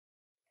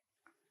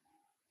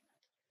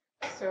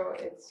So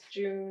it's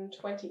June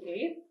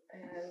 28th,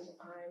 and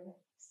I'm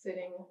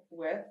sitting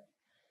with,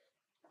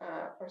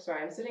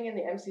 I'm sitting in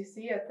the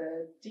MCC at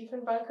the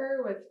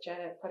Diefenbunker with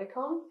Janet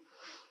Puddicombe,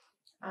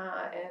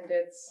 and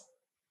it's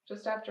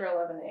just after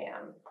 11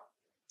 a.m.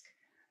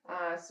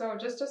 So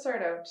just to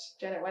start out,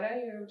 Janet, why don't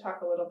you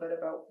talk a little bit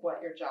about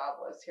what your job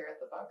was here at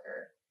the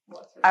bunker?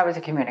 I was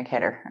a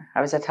communicator.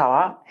 I was a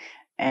tele-op,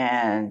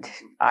 and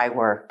I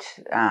worked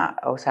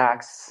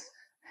OSAX,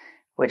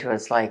 which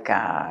was like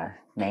a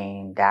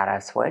main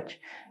data switch,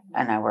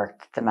 and I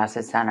worked the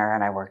message center,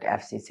 and I worked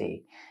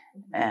FCC,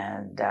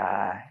 and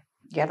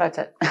yeah, that's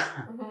it.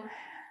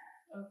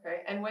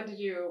 Okay, and when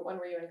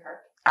were you in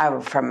Carp? I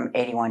was from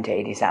 81 to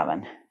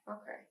 87.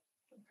 Okay.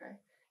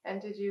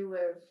 And did you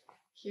live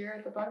here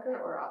at the bunker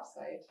or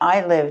offsite?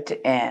 I lived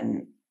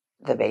in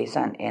the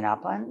basin in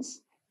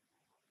Uplands.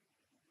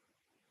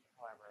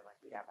 However, like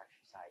we'd have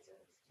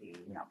exercises to,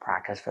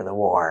 practice for the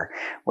war,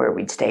 where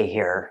we'd stay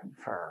here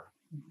for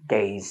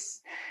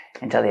days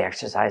until the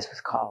exercise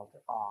was called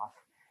off.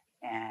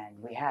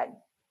 And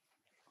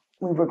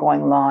we were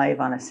going live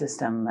on a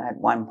system at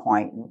one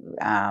point.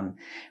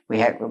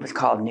 It was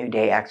called New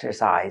Day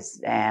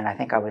Exercise, and I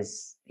think I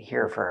was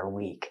here for a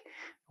week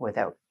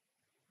without.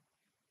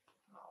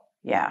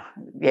 Yeah,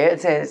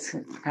 it's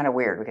kind of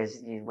weird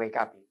because you wake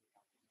up.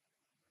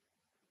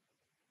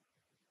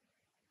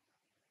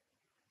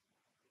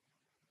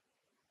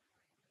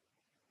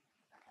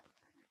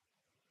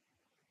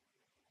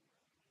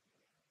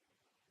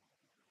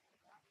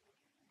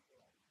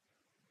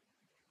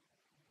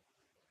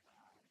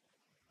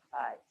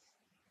 But,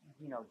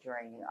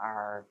 during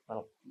our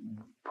little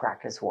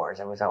practice wars,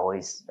 there was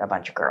always a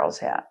bunch of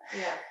girls. Yeah.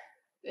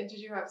 And did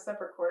you have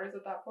separate quarters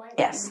at that point?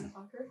 Yes. In the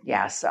bunker?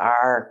 Yes,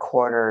 our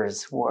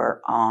quarters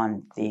were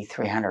on the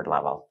 300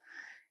 level.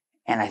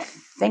 And I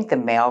think the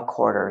male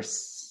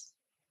quarters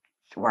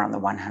were on the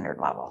 100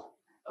 level.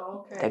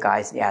 Oh, okay.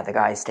 The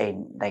guys stayed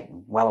like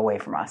well away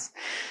from us.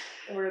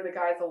 Were the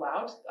guys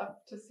allowed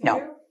up to see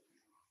you?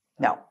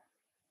 No.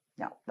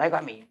 Like,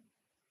 I mean,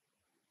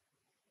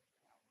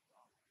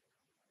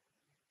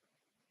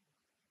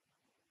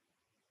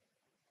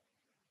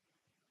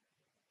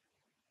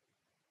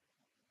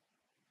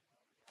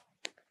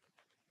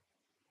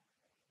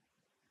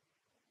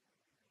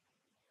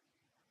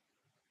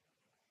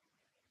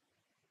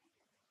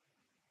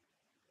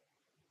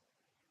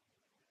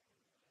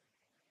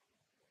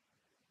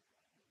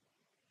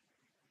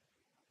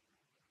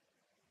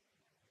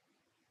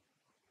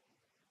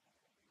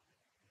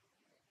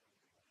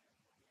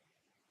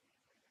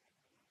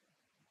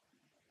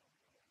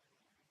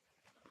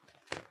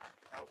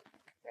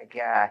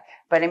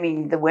 but I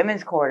mean, the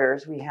women's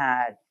quarters, we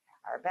had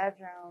our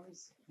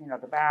bedrooms,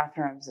 the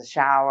bathrooms, the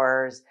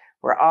showers,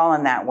 were all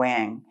in that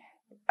wing.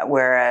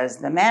 Whereas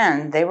the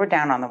men, they were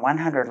down on the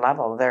 100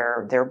 level.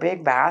 Their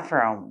big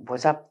bathroom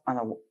was up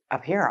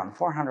here on the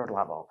 400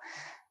 level,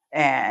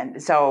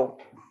 and so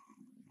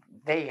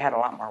they had a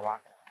lot more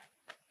walking.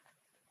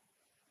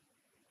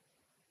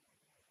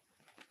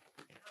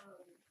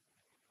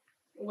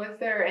 Was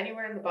there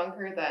anywhere in the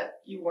bunker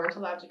that you weren't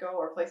allowed to go,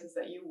 or places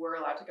that you were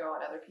allowed to go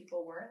and other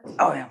people weren't?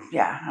 Oh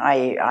yeah.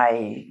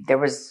 I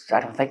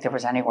don't think there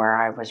was anywhere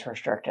I was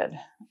restricted.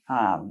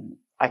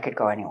 I could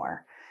go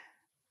anywhere,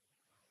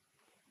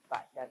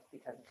 but that's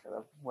because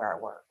of where I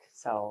work.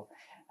 So,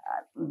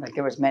 like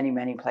there was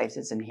many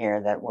places in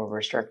here that were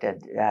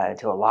restricted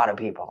to a lot of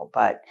people.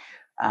 But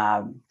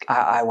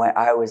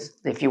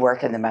if you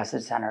worked in the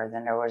message center,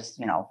 then there was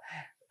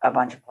a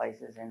bunch of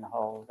places in the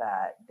whole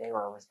that they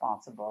were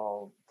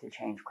responsible to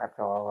change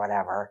crypto or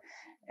whatever.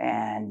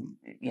 And,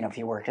 if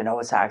you worked in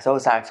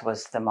OSAX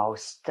was the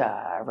most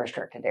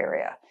restricted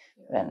area.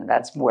 And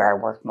that's where I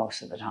worked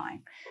most of the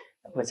time,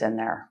 was in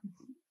there.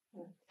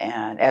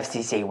 And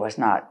FCC was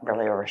not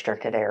really a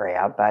restricted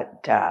area.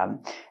 But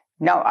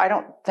no, I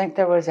don't think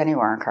there was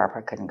anywhere in Carp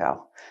I couldn't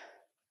go.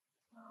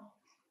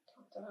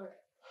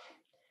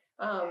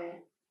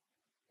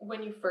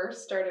 When you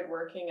first started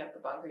working at the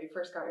bunker, you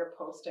first got your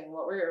posting,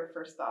 what were your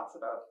first thoughts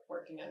about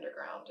working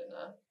underground in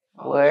a...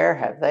 Where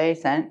have they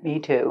sent me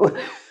to?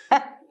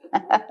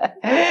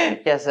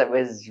 Yes, it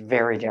was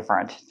very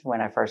different when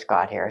I first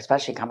got here,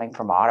 especially coming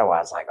from Ottawa. I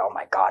was like, oh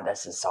my God,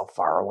 this is so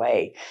far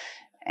away.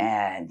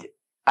 And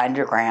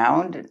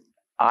underground,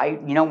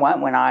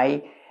 when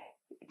I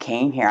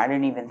came here, I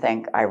didn't even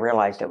think I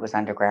realized it was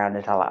underground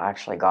until I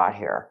actually got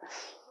here. Oh,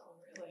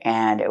 really?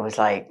 And it was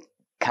like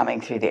coming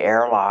through the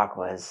airlock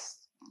was,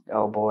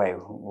 oh boy,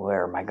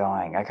 where am I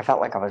going? Like I felt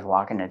like I was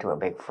walking into a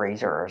big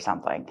freezer or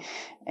something.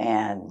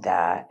 And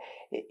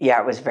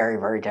it was very,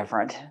 very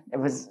different. It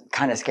was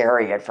kind of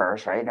scary at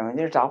first, right? I mean,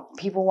 there's all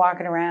people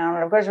walking around.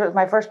 And of course, it was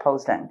my first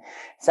posting.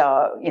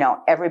 So,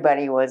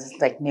 everybody was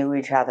like knew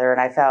each other. And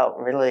I felt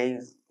really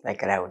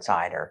like an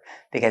outsider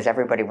because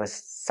everybody was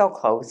so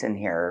close in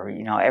here.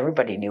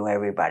 Everybody knew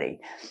everybody.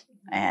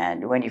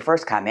 And when you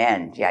first come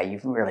in,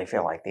 you really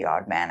feel like the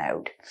odd man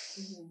out.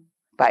 Mm-hmm.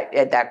 But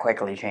that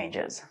quickly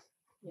changes.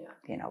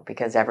 Yeah.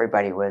 Because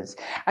everybody was,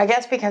 I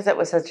guess because it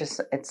was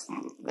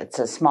it's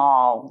a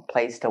small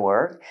place to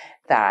work,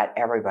 that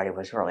everybody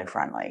was really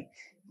friendly.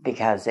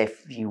 Because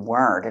if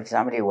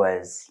somebody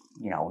was,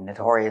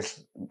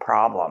 notorious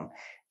problem,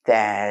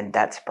 then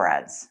that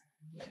spreads.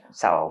 Yeah.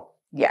 So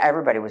yeah,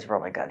 everybody was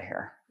really good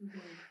here. Mm-hmm.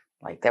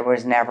 Like there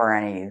was never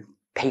any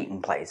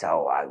Peyton place.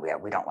 Oh,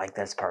 we don't like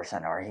this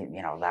person, or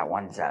that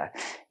one's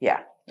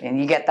yeah. And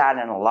you get that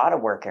in a lot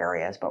of work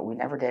areas, but we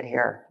never did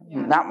here.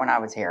 Yeah. Not when I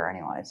was here,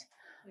 anyways.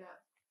 Yeah.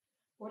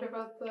 What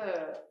about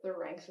the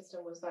rank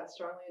system? Was that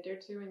strongly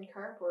adhered to in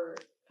CARP, or?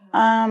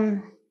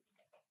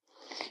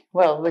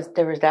 Well,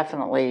 there was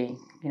definitely,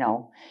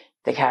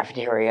 the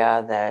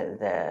cafeteria,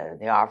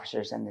 the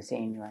officers and the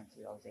senior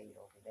NCOs ate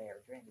over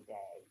there during the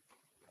day,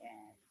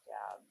 and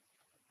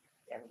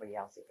everybody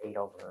else ate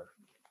over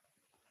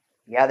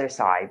the other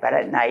side. But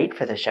at night,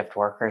 for the shift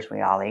workers,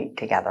 we all ate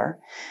together.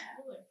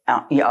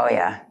 Really? Oh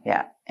yeah.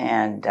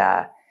 And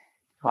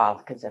well,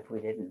 because if we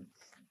didn't,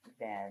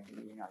 then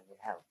you'd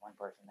have one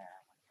person there.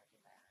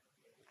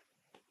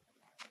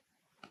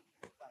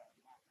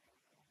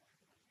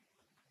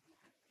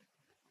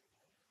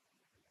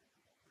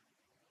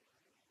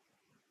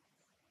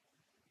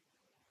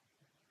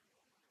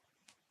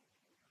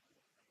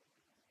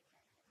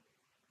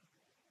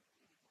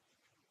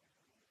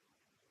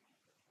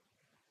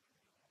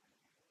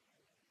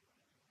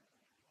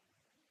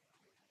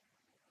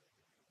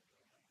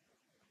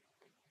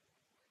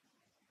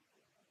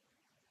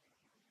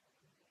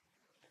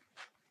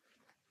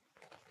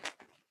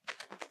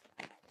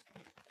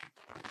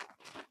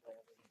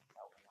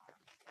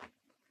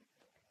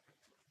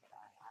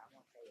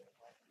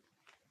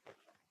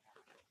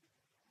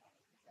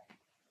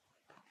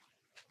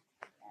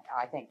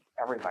 I think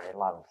everybody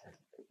loved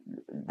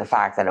the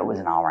fact that it was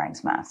an all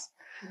ranks mess.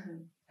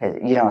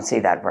 Mm-hmm. You don't see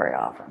that very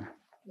often.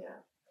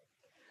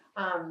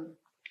 Yeah.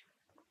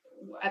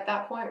 At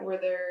that point, were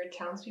there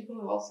townspeople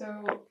who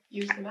also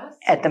used the mess?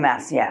 At the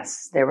mess,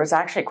 yes. There was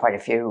actually quite a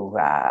few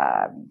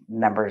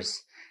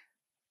members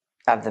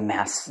of the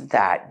mess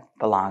that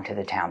belonged to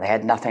the town. They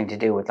had nothing to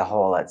do with the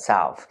hole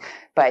itself.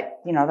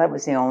 But, that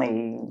was the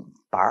only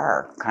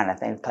bar kind of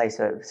thing, place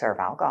to serve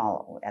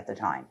alcohol at the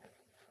time.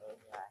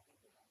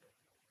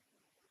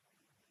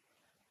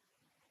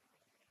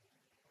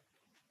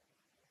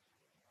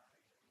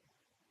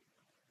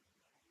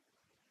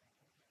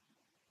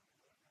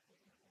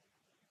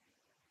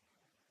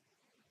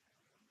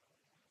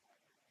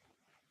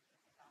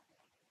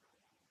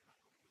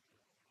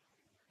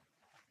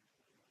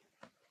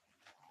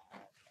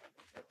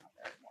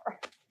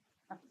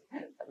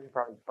 We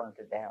probably burnt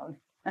it down.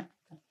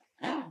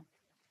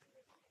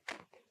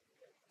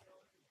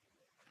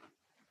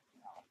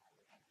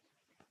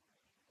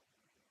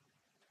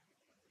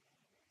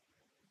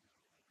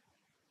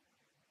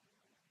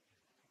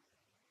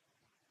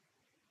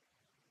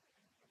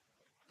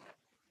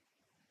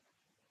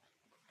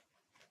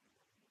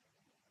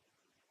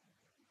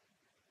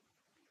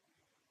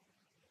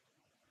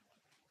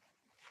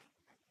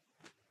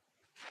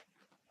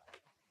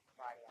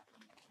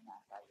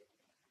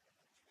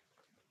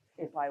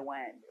 If I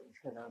went, it was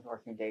because I was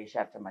working day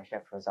shift and my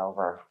shift was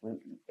over.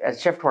 A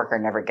shift worker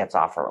never gets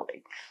off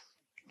early.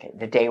 Okay,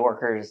 the day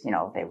workers,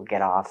 they would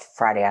get off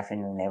Friday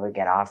afternoon. They would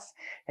get off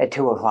at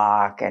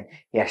 2:00, and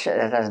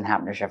that doesn't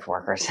happen to shift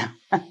workers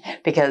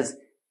because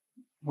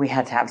we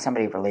had to have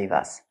somebody relieve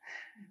us,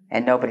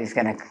 and nobody's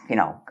gonna,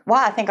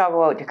 well, I think I'll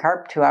go out to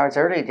CARP 2 hours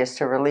early just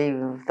to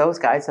relieve those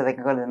guys so they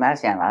can go to the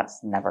mess. Yeah,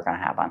 that's never gonna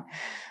happen.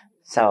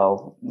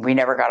 So we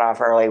never got off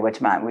early,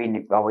 which meant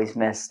we always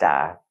missed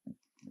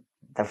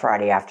the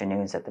Friday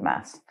afternoons at the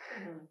mess.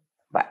 Mm-hmm.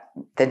 But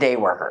the day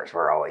workers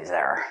were always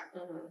there.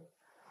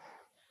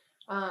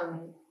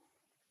 Mm-hmm.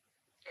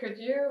 Could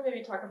you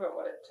maybe talk about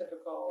what a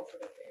typical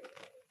sort of day?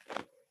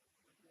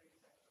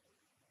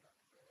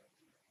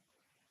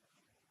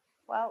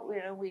 Well,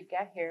 we'd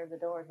get here, the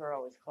doors were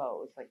always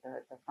closed, like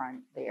the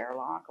front, the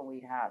airlock, and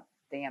we'd have,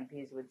 the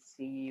MPs would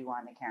see you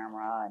on the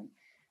camera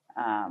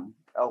and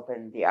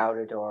open the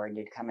outer door, and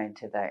you'd come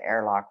into the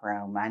airlock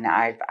room. And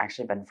I've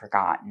actually been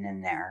forgotten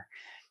in there,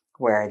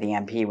 where the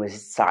MP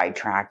was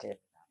sidetracked. And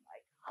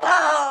I'm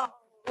like,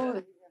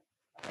 hello!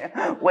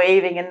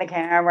 Waving in the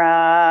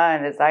camera.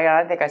 And it's like,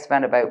 I think I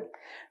spent about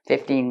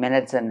 15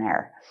 minutes in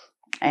there.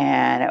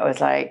 And it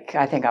was like,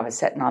 I think I was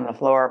sitting on the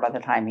floor by the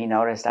time he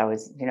noticed I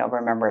was,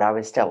 remembered I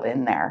was still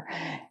in there.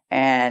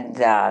 And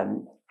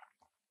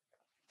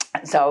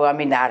so, I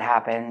mean, that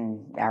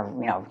happened,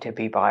 to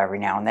people every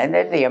now and then.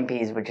 The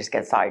MPs would just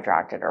get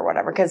sidetracked or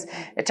whatever, because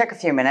it took a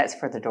few minutes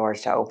for the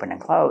doors to open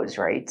and close,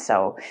 right?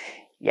 So,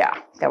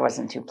 yeah, that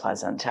wasn't too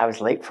pleasant. I was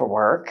late for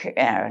work,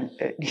 and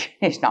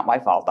it's not my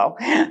fault though.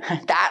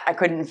 That I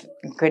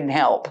couldn't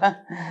help.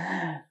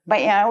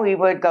 But yeah, we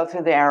would go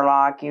through the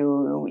airlock.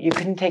 You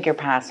couldn't take your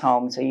pass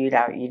home, so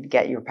you'd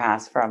get your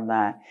pass from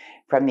the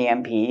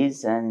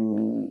MPs.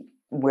 And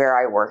where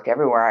I worked,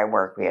 everywhere I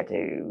worked, we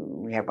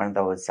had one of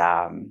those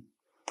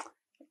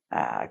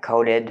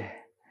coded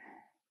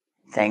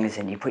things,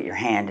 and you put your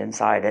hand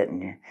inside it,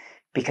 and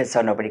because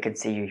so nobody could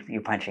see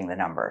you punching the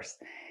numbers.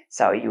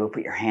 So you would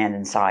put your hand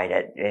inside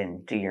it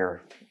and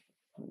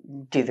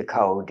do the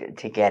code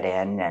to get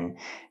in, and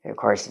of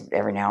course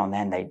every now and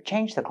then they'd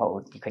change the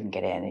code. You couldn't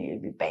get in, and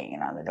you'd be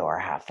banging on the door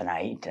half the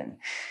night.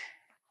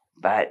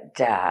 But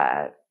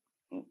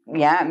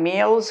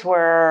meals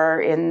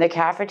were in the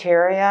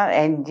cafeteria,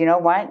 and you know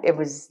what? It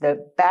was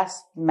the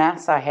best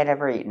mess I had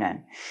ever eaten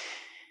in.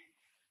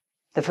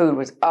 The food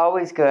was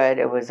always good.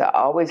 It was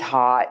always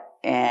hot,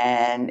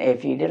 and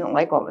if you didn't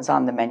like what was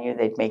on the menu,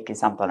 they'd make you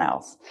something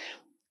else.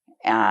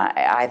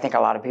 I think a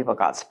lot of people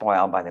got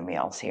spoiled by the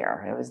meals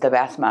here. It was the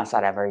best mess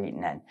I'd ever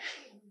eaten in.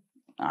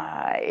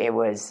 It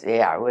was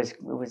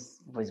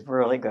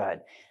really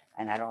good,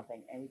 and I don't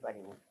think anybody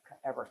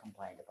ever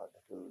complained about the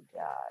food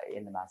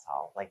in the mess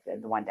hall, like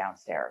the one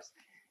downstairs.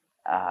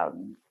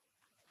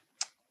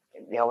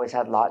 They always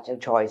had lots of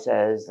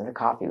choices, and the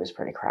coffee was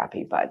pretty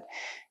crappy. But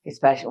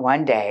especially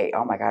one day,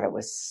 oh my God, it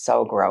was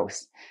so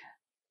gross.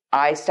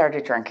 I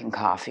started drinking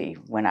coffee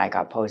when I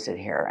got posted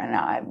here, and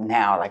I'm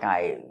now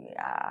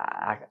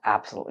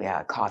absolutely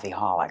a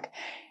coffeeholic.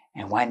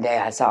 And one day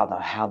I saw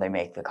how they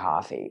make the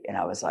coffee, and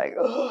I was like,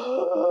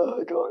 oh,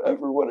 I don't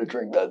ever want to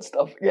drink that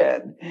stuff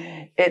again.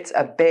 It's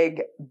a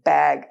big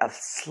bag of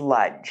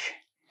sludge,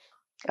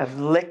 of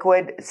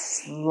liquid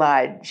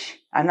sludge.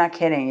 I'm not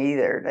kidding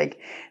either. Like,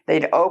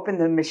 they'd open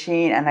the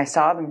machine, and I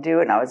saw them do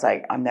it, and I was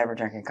like, I'm never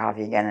drinking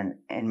coffee again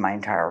in my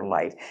entire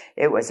life.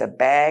 It was a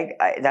bag.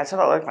 That's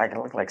what it looked like. It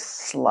looked like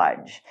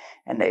sludge.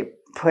 And they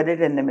put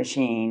it in the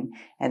machine,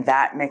 and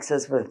that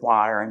mixes with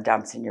water and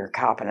dumps in your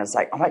cup. And it's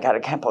like, oh my God, I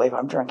can't believe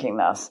I'm drinking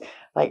this.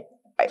 Like,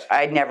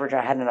 I never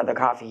had another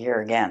coffee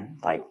here again.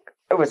 Like,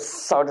 it was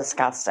so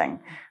disgusting.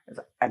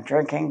 I'm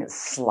drinking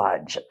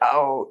sludge.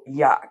 Oh,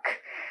 yuck.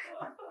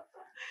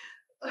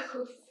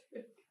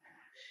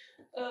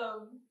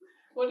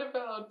 What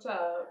about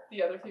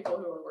the other people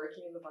who were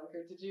working in the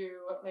bunker? Did you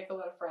make a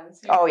lot of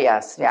friends here? Oh,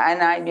 yes.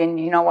 Yeah. And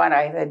you know what?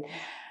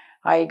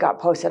 I got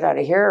posted out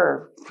of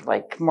here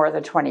like more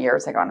than 20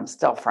 years ago, and I'm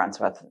still friends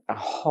with a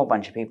whole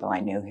bunch of people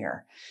I knew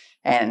here.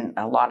 And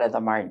a lot of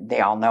them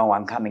they all know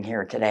I'm coming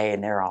here today,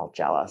 and they're all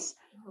jealous.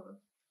 Mm-hmm.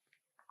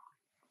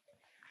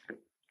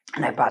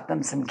 And I bought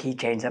them some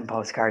keychains and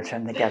postcards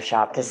from the gift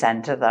shop to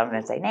send to them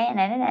and say, nah,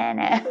 nah, nah,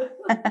 nah.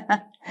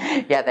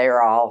 Yeah, they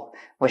were all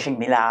wishing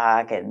me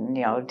luck and,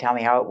 tell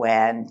me how it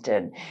went.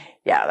 And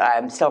yeah,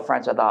 I'm still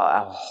friends with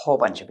a whole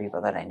bunch of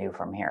people that I knew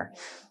from here.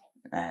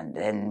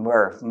 And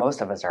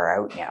most of us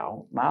are out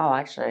now. Well,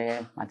 actually,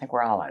 I think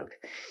we're all out.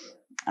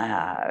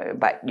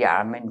 But yeah,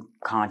 I'm in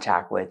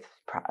contact with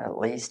at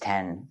least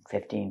 10,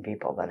 15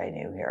 people that I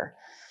knew here.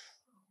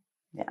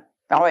 Yeah.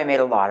 Oh, I made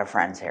a lot of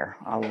friends here.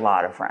 A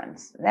lot of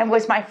friends. That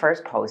was my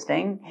first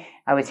posting.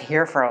 I was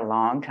here for a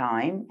long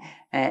time.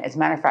 As a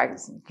matter of fact,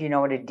 do you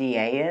know what a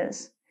DA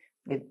is?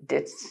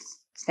 It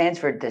stands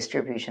for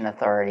Distribution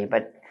Authority,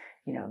 but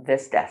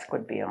this desk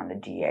would be on a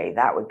DA.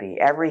 That would be,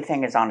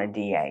 everything is on a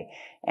DA.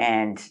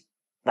 And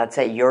let's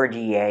say your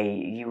DA,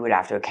 you would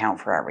have to account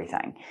for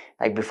everything.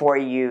 Like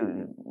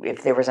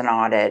if there was an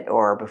audit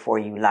or before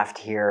you left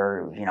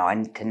here,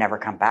 and to never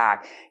come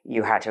back,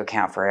 you had to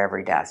account for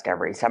every desk.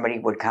 Somebody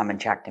would come and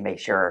check to make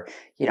sure,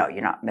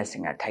 you're not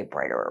missing a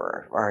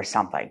typewriter or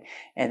something.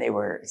 And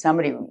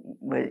somebody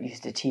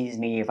used to tease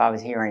me if I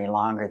was here any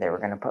longer, they were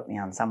going to put me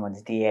on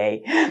someone's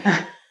DA.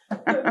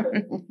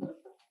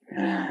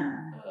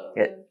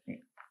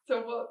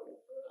 So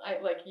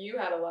you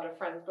had a lot of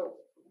friends, but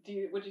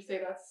would you say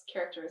that's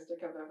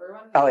characteristic of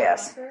everyone? Oh,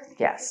 yes.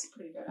 Yes.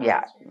 Pretty good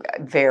atmosphere.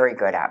 Very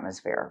good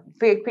atmosphere.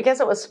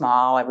 Because it was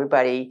small,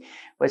 everybody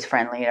was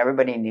friendly and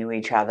everybody knew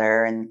each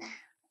other. And,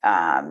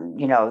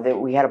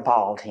 we had a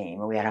ball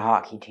team, we had a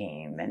hockey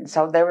team. And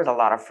so there was a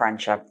lot of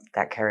friendship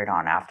that carried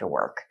on after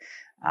work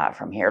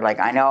from here. Like,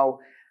 I know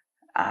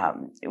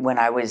when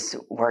I was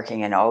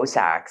working in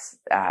OSACs,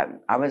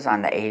 I was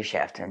on the A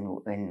shift,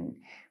 and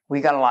we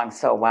got along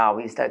so well.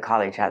 We used to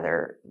call each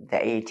other the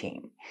A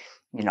team.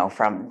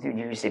 There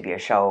used to be a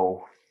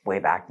show way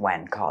back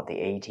when called the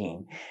A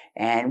Team,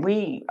 and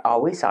we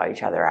always saw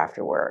each other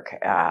after work.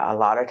 A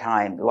lot of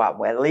times,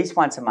 at least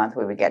once a month,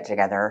 we would get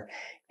together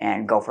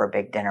and go for a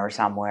big dinner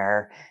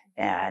somewhere,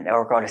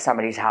 or go to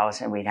somebody's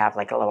house, and we'd have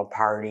like a little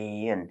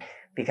party, and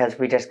because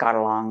we just got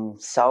along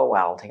so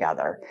well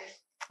together,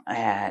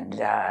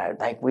 and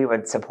we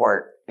would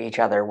support each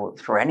other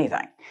through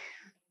anything.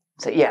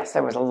 So yes,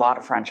 there was a lot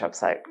of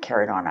friendships that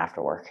carried on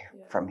after work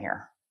from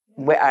here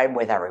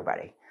with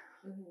everybody.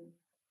 Mm-hmm.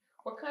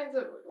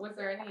 Was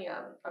there any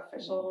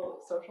official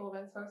social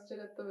events hosted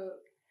at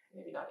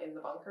maybe not in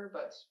the bunker,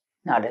 but?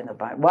 Not in the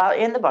bunker. Well,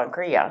 in the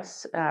bunker,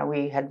 yes.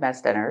 We had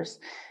mess dinners.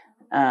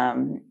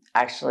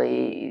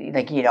 Actually,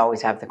 you'd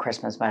always have the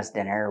Christmas mess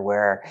dinner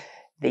where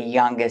the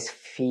youngest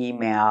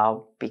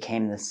female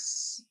became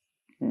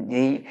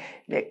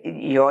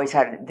you always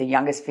had the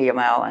youngest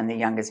female and the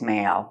youngest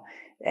male.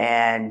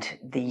 And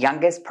the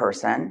youngest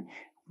person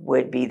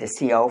would be the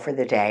CO for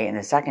the day, and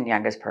the second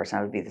youngest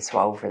person would be the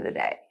SWO for the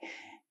day.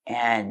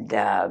 And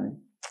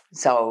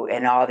So,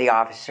 and all the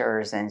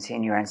officers and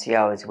senior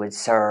NCOs would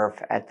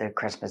serve at the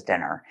Christmas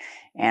dinner,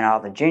 and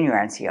all the junior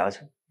NCOs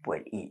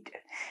would eat.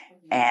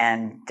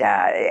 And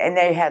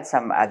they had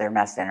some other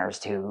mess dinners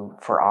too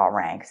for all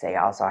ranks. They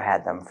also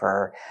had them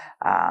for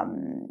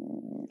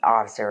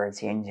officer and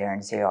senior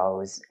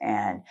NCOs.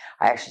 And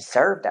I actually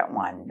served at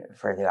one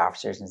for the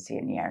officers and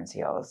senior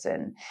NCOs.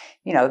 And,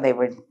 you know, they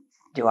would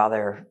do all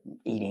their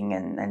eating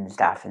and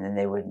stuff, and then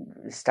they would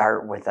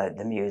start with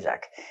the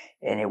music.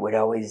 And there would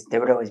always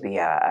be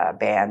a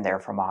band there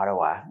from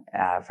Ottawa,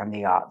 from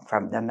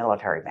the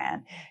military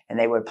band, and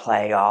they would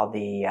play all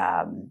the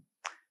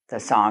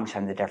songs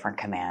from the different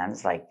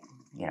commands, like,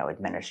 you know,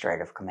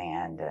 administrative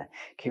command,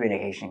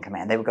 communication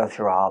command. They would go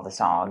through all the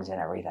songs and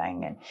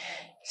everything. And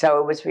so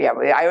it was, yeah,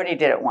 I only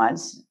did it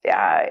once.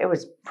 It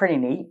was pretty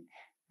neat,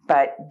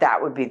 but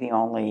that would be the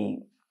only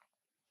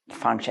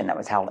function that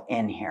was held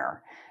in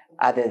here.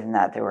 Other than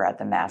that, they were at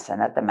the mess.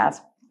 And at the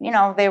mess, you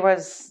know, there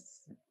was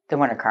the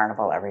Winter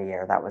Carnival every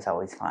year. That was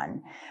always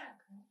fun.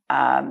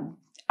 I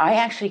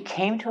actually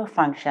came to a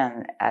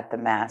function at the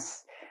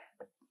mess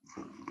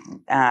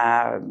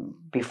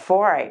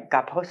before I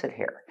got posted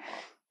here.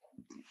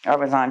 I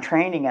was on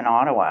training in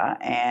Ottawa,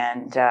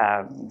 and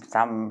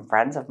some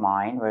friends of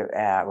mine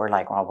were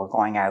like, well, we're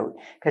going out,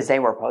 because they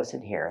were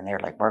posted here, and they were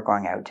like, we're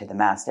going out to the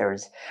mess. There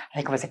was, I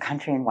think it was a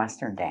country and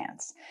western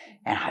dance.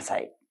 And I was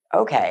like,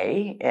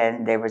 okay.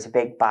 And there was a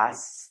big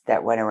bus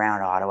that went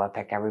around Ottawa,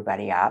 picked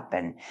everybody up,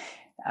 and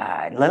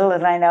little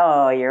did I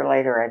know, a year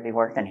later I'd be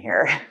working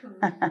here.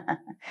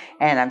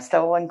 And I'm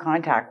still in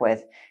contact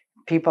with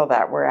people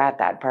that were at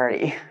that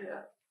party.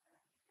 Yeah.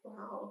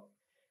 Wow.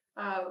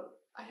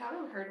 I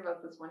haven't heard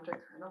about this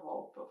Winter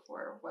Carnival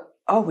before. What?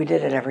 Oh, we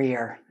did it every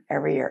year.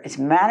 Every year. As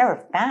a matter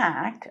of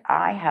fact,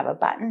 I have a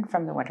button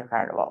from the Winter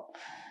Carnival.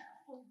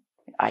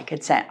 I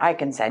can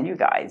send you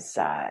guys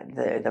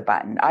the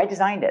button. I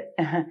designed it.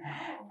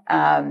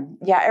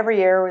 Yeah, every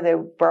year they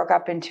broke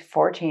up into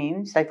 4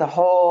 teams. Like the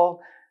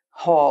whole,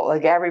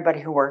 like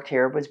everybody who worked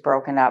here was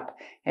broken up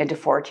into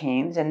 4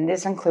 teams, and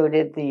this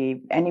included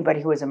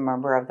anybody who was a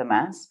member of the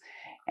mess.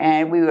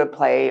 And we would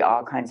play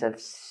all kinds of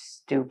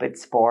stupid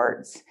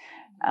sports.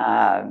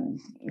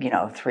 You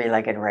know,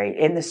 3-legged race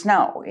in the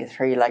snow,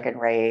 3-legged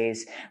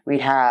race.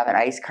 We'd have an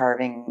ice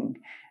carving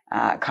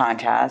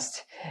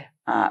contest,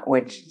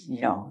 which,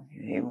 you know,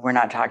 we're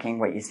not talking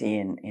what you see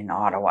in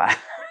Ottawa.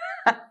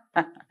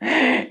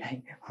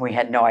 We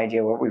had no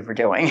idea what we were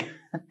doing.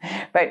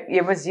 But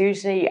it was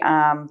usually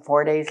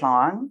 4 days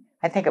long.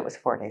 I think it was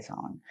 4 days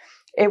long.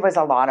 It was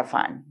a lot of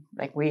fun.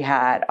 Like, we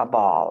had a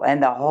ball.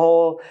 And the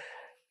whole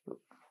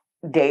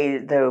day,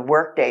 the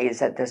work days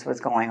that this was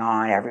going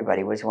on,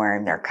 everybody was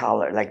wearing their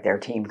color, like their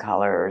team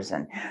colors.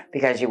 And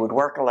because you would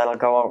work a little,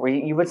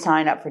 you would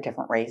sign up for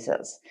different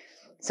races.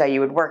 So you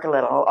would work a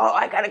little, oh,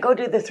 I got to go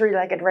do the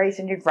 3-legged race,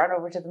 and you'd run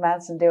over to the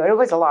mess and do it. It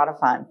was a lot of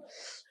fun.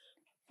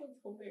 That's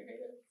hilarious.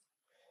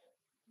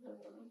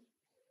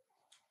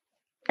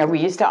 And we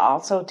used to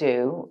also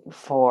do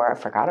I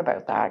forgot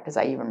about that, because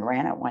I even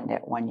ran it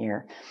one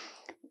year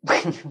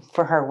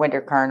for our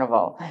Winter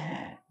Carnival.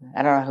 I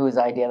don't know whose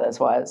idea this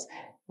was.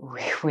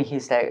 We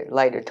used to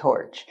light a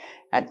torch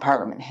at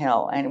Parliament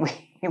Hill, and we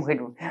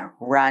would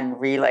run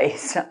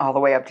relays all the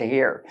way up to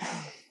here.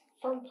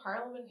 From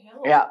Parliament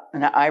Hill? Yeah,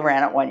 and I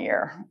ran it one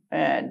year,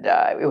 and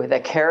with a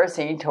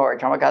kerosene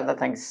torch. Oh my God, that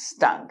thing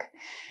stunk.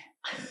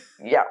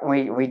 Yeah,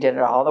 we did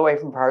it all the way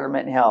from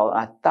Parliament Hill.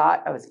 I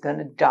thought I was going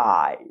to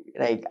die.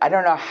 Like, I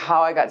don't know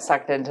how I got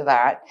sucked into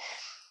that.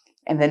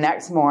 And the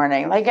next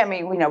morning, like, I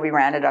mean, we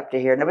ran it up to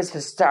here, and it was the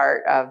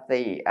start of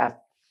the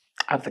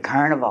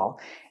carnival,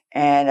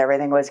 and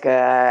everything was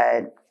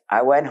good.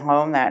 I went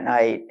home that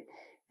night,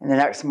 and the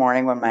next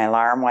morning when my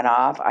alarm went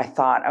off, I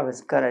thought I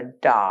was going to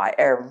die.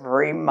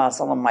 Every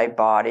muscle in my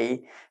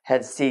body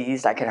had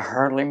seized. I could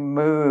hardly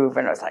move,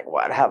 and I was like,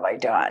 what have I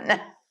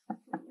done?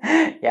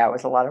 Yeah, it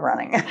was a lot of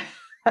running.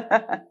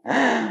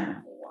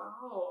 Wow.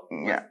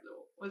 Yeah.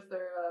 Was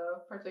there a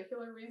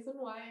particular reason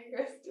why you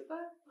guys did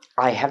that?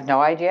 I have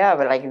no idea,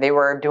 but like, they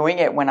were doing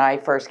it when I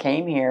first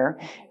came here,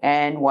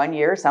 and one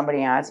year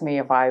somebody asked me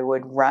if I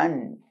would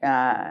run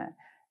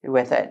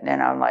with it,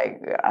 and I'm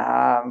like,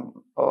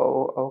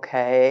 oh,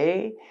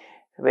 okay.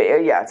 But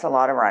yeah, it's a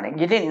lot of running.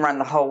 You didn't run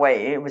the whole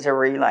way; it was a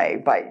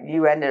relay, but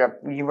you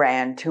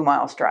ran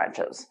 2-mile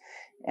stretches,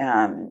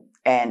 and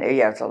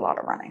yeah, it's a lot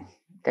of running.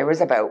 There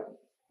was about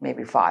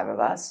maybe 5 of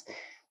us,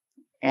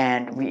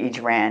 and we each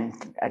ran,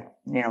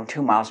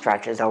 2-mile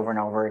stretches over and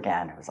over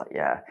again. It was like,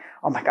 yeah.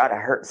 Oh my God, I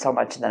hurt so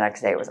much the next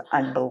day. It was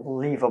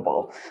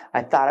unbelievable.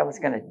 I thought I was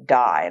going to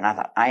die, and I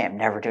thought, I am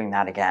never doing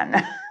that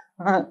again.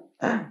 What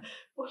a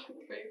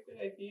crazy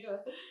idea.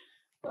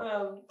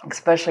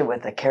 Especially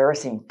with the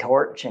kerosene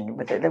torch,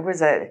 and it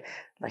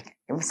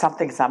was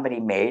something somebody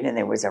made, and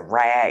there was a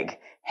rag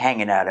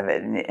hanging out of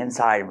it, and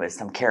inside was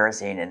some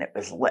kerosene, and it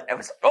was lit. It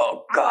was,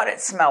 oh God,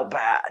 it smelled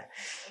bad.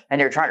 And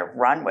they were trying to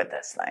run with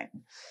this thing.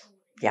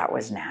 Yeah, it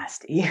was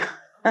nasty.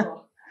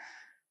 Oh.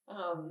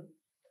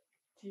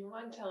 Do you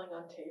mind telling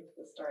on tape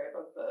the story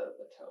about the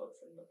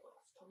toads in the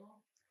blast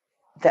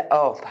tunnel?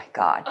 Oh my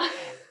God.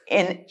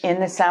 in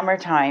the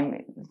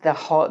summertime,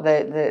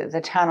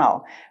 the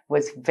tunnel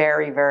was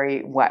very,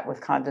 very wet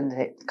with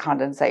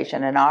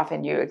condensation, and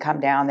often you would come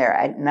down there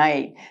at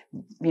night.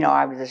 You know,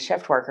 I was a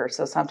shift worker,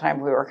 so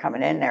sometimes we were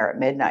coming in there at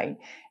midnight,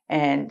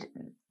 and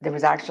there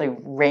was actually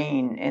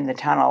rain in the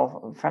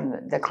tunnel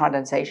from the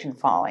condensation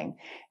falling,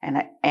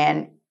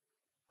 and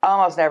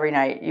almost every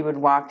night you would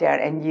walk down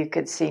and you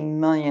could see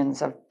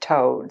millions of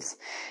toads,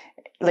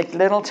 like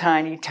little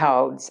tiny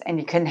toads, and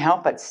you couldn't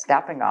help but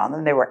stepping on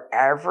them. They were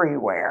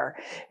everywhere.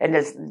 And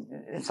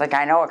it's like,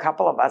 I know a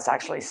couple of us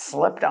actually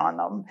slipped on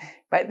them,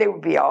 but they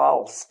would be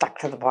all stuck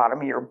to the bottom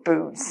of your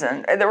boots,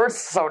 and they were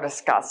so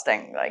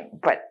disgusting.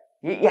 But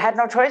you had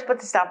no choice but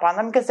to step on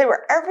them because they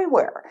were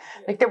everywhere.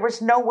 Like, there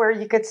was nowhere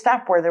you could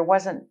step where there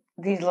wasn't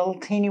these little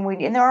teeny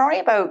weeny, and they were only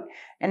about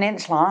an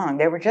inch long.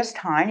 They were just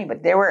tiny,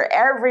 but they were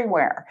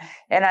everywhere.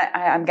 And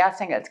I'm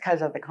guessing it's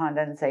because of the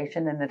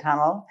condensation in the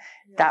tunnel.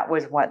 That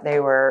was what they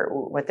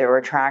were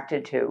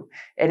attracted to,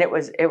 and it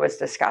was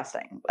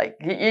disgusting. Like,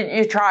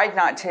 you tried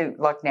not to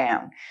look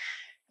down,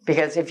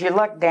 because if you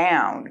look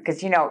down,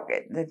 because you know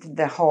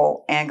the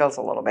whole angles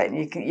a little bit,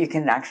 and you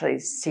can actually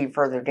see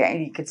further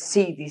down. You could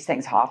see these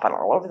things hopping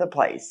all over the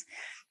place,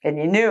 and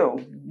you knew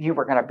you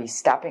were going to be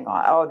stepping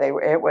on. Oh,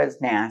 it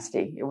was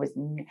nasty.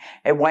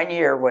 And 1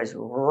 year was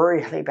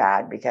really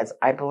bad because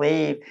I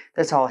believe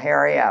this whole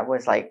area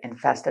was like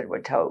infested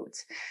with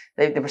toads.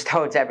 There was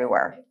toads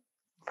everywhere.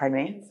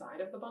 Pardon me?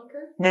 Inside of the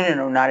bunker?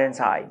 No, not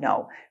inside.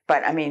 No,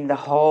 but I mean the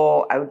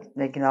whole,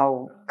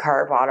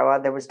 Carp, Ottawa.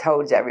 There was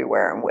toads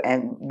everywhere,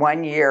 and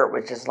 1 year it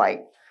was just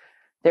like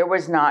there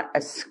was not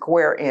a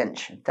square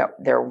inch that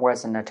there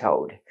wasn't a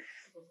toad.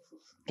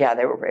 Yeah,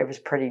 it was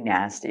pretty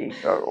nasty.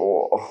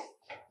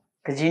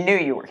 Because you knew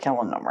you were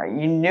killing them, right?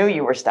 You knew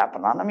you were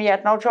stepping on them. You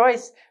had no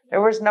choice. There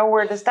was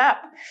nowhere to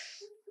step.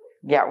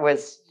 Yeah, it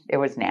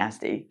was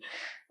nasty.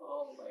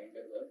 Oh my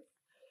goodness.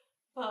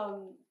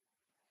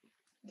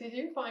 Did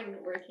you find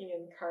working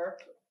in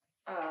Carp,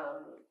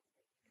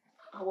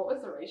 what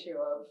was the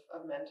ratio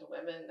of men to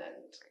women,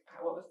 and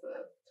what was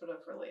the sort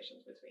of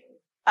relations between?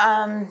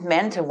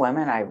 Men to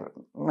women, I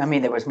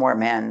mean, there was more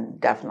men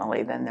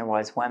definitely than there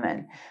was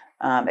women.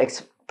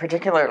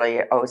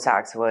 Particularly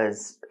OSACs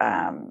was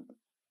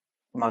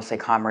mostly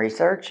comm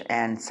research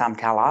and some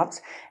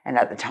teleops. And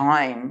at the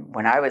time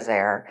when I was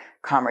there,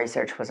 comm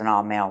research was an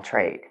all male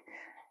trade.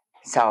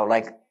 So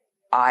like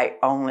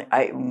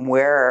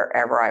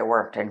wherever I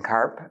worked in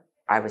Carp,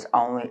 I was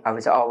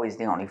always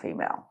the only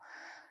female.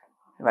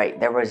 Right.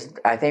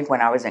 I think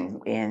when I was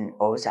in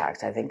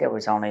OSACs, I think there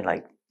was only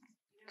like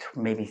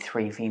maybe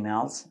 3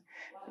 females.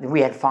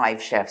 We had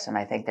 5 shifts, and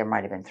I think there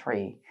might have been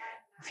 3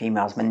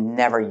 females, but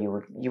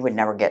you would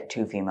never get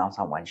 2 females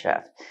on one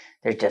shift.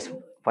 There just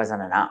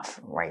wasn't enough,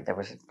 right? There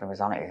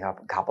was only a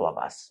couple of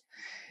us.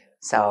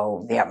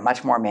 So yeah,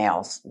 much more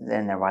males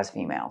than there was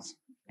females.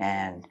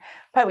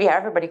 But yeah,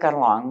 everybody got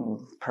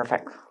along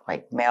perfect,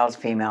 like males,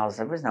 females.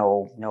 There was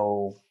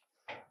no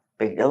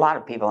big. A lot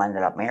of people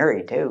ended up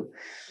married too.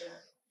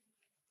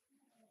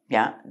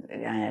 Yeah,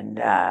 and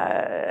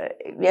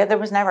there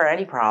was never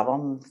any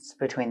problems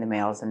between the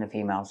males and the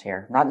females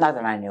here. Not that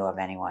I knew of,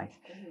 anyway.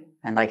 Mm-hmm.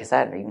 And like I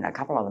said, even a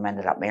couple of them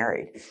ended up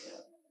married.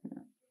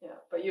 Yeah,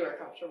 but you were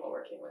comfortable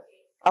working with.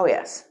 Oh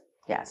yes,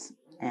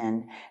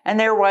 and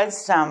there was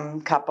some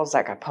couples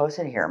that got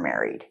posted here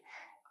married,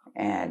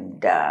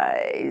 and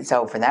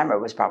so for them it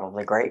was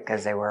probably great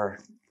because they were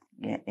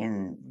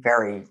in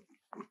very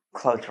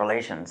close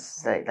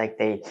relations.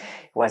 It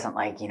wasn't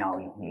like,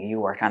 you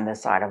worked on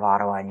this side of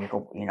Ottawa and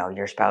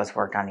your spouse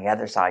worked on the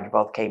other side. You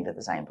both came to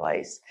the same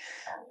place.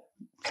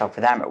 So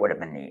for them, it would have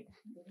been neat.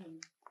 Mm-hmm.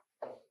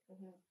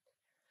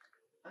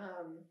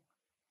 Mm-hmm.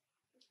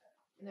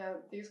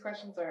 Now these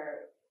questions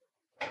are,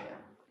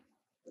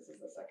 this is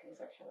the second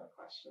section of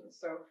questions.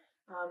 So,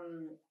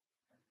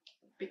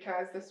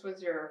 because this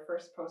was your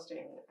first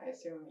posting, I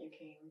assume you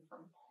came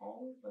from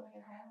home, living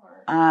at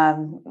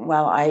home, or?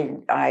 Well, I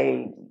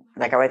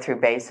went through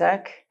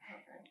basic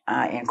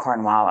in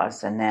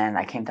Cornwallis, and then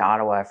I came to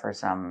Ottawa for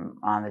some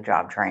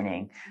on-the-job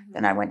training. Mm-hmm.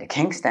 Then I went to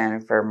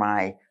Kingston for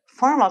my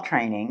formal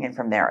training, and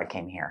from there I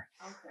came here.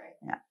 Okay.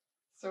 Yeah.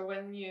 So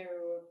when you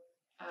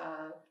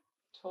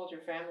told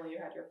your family you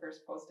had your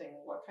first posting,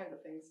 what kinds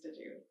of things did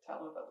you tell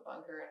them about the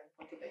bunker, and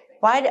what did they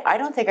think? Well, I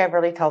don't think I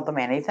really told them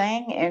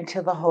anything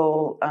until the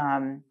whole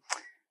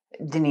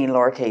Denis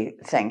Lortie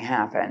thing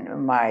happened.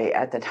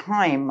 At the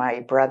time, my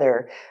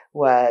brother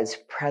was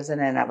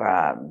president of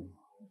I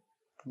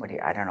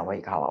don't know what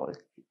you call it,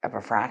 of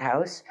a frat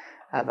house.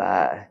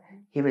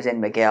 He was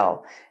in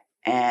McGill,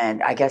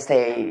 and I guess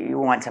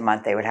once a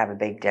month they would have a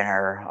big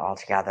dinner all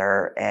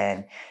together,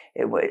 and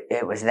it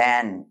was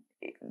then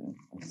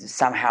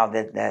somehow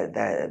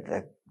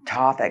the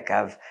topic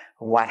of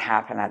what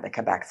happened at the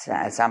Quebec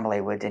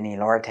Assembly with Denis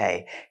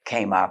Lortie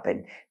came up,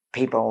 and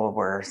people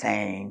were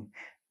saying,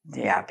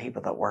 yeah,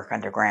 people that work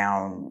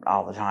underground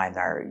all the time,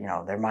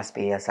 there must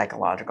be a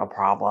psychological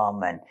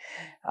problem, and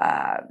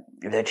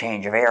the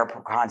change of air,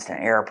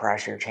 constant air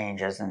pressure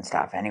changes and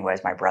stuff.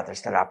 Anyways, my brother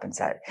stood up and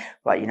said,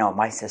 well,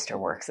 my sister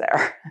works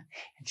there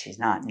and she's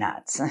not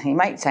nuts. He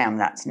might say I'm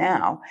nuts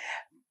now,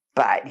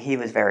 but he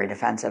was very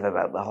defensive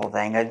about the whole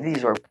thing. And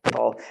these were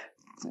people,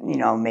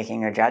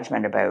 making a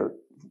judgment about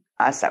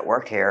us that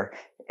worked here.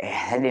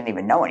 I didn't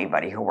even know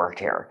anybody who worked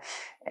here.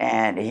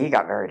 And he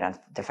got very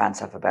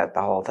defensive about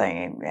the whole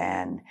thing.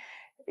 And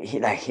he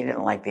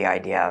didn't like the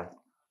idea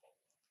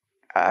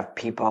of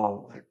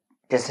people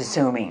just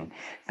assuming,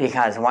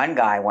 because one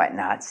guy went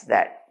nuts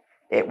that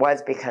it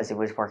was because he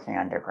was working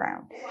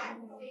underground.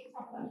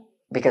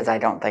 Because I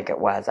don't think it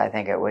was. I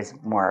think it was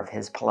more of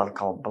his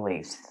political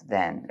beliefs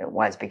than it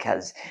was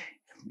because,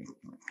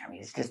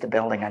 it's just a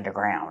building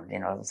underground,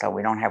 so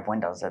we don't have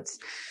windows. It's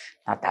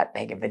not that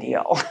big of a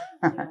deal.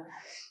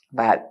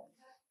 But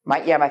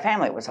my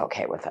family was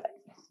okay with it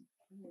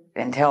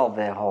until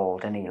the whole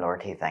Denis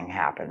Lortie thing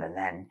happened, and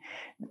then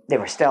they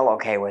were still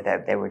okay with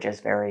it. They were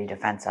just very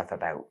defensive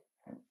about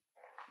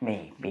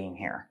me being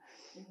here.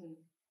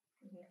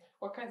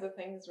 What kinds of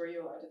things were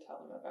you allowed to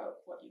tell them about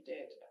what you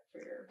did for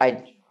your...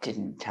 I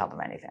didn't tell them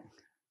anything.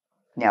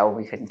 No,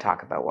 we couldn't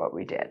talk about what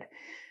we did.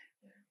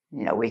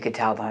 We could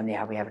tell them,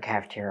 yeah, we have a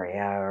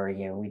cafeteria, or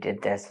we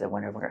did this, the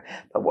whatever.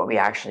 But what we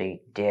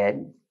actually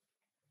did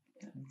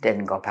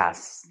didn't go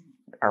past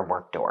our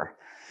work door.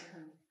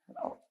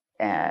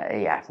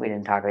 Yeah, we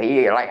didn't talk about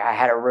it. Like, I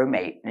had a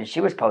roommate, and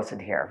she was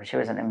posted here. She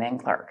was an admin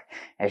clerk,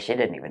 and she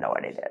didn't even know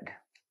what I did.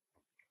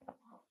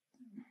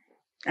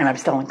 And I'm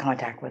still in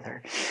contact with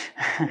her.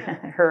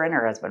 Her and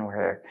her husband were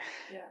here.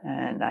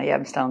 And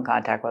I'm still in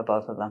contact with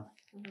both of them.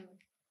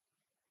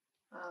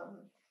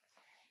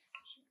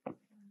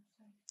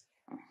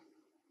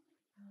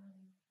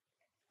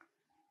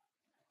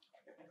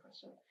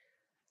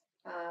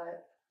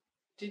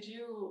 Did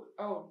you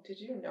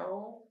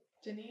know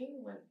Denis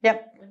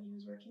when he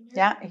was working here?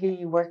 Yeah,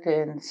 he worked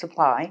in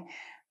supply.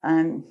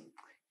 Do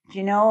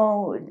you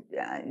know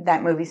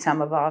that movie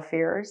Sum of All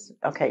Fears?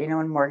 Okay,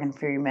 when Morgan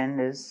Freeman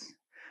is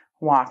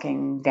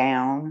walking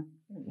down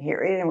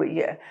here,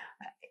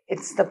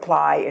 it's the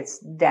ply, it's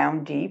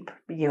down deep.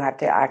 You have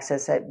to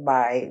access it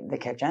by the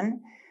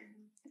kitchen.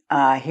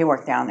 He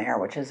worked down there,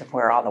 which is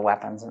where all the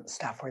weapons and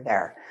stuff were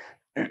there.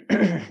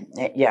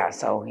 Yeah,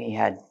 so he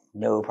had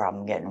no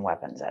problem getting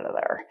weapons out of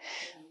there.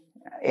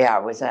 Yeah,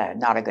 it was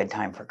not a good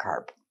time for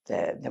CARP.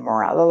 The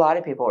morale, a lot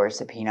of people were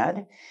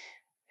subpoenaed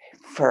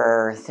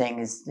for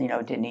things,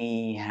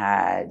 Denis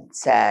had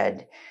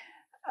said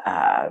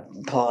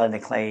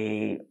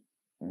politically.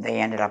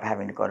 They ended up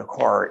having to go to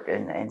court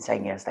and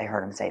saying, yes, they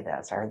heard him say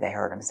this, or they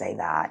heard him say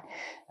that.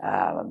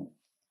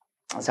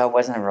 So it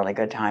wasn't a really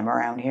good time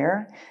around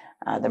here.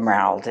 The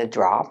morale did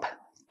drop,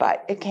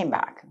 but it came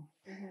back.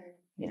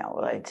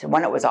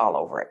 When it was all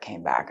over, it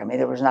came back. I mean,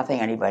 there was nothing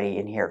anybody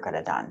in here could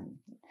have done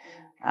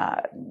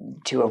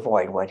to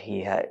avoid what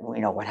he had,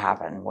 what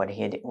happened, what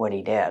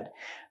he did.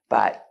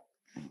 But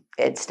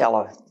it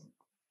still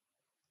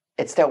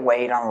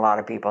weighed on a lot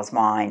of people's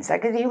minds.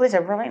 Because he was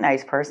a really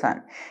nice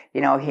person.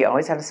 He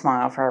always had a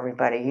smile for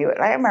everybody.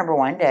 I remember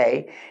one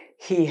day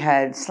he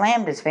had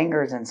slammed his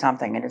fingers in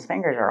something, and his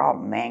fingers are all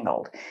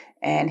mangled.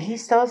 And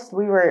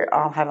we were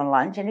all having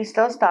lunch, and he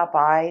still stopped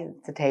by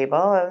the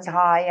table. It was,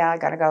 hi, yeah, I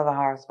got to go to the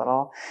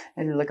hospital.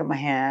 And he'd look at my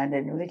hand,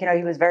 and,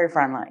 he was very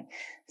friendly.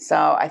 So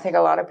I think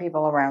a lot of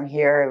people around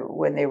here,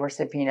 when they were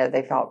subpoenaed,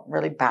 they felt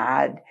really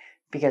bad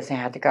because they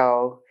had to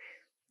go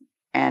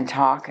and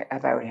talk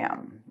about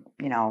him,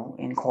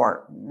 in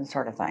court,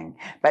 sort of thing.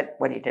 But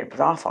what he did was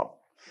awful,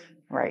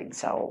 right?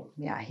 So,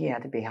 yeah, he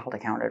had to be held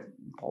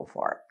accountable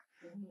for it.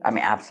 I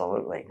mean,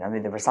 absolutely. I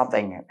mean, there was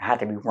something that had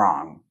to be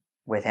wrong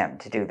with him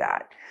to do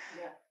that.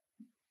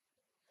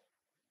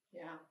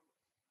 Yeah.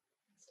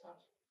 It's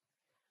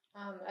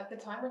tough. At the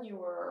time when you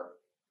were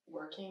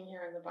working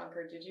here in the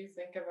bunker, did you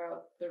think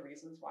about the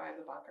reasons why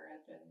the bunker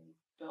had been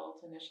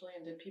built initially,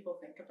 and did people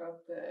think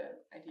about the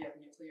idea of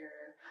nuclear?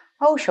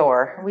 Oh,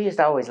 sure. We used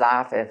to always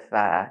laugh if,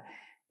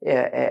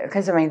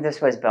 because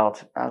this was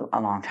built a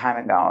long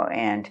time ago,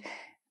 and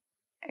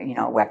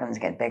weapons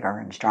get bigger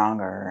and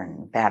stronger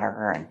and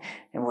better,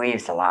 and we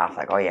used to laugh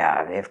like, oh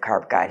yeah, if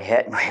CARP got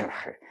hit,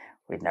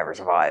 we'd never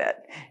survive it.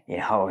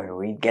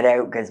 We'd get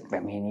out, because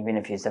even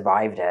if you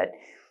survived it,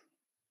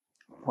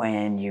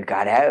 when you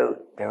got out,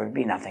 there would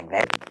be nothing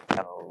there.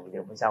 So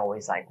it was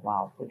always like,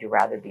 well, would you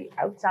rather be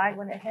outside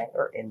when it hit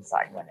or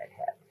inside when it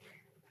hit?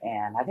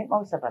 And I think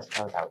most of us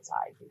chose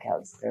outside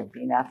because there'd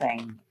be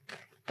nothing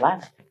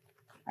left,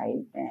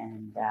 right?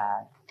 And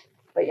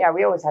but yeah,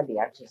 we always had the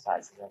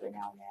exercises every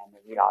now and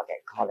then. We'd all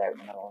get called out in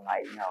the middle of the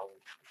night,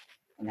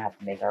 and have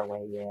to make our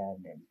way in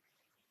and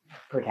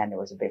pretend there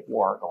was a big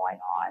war going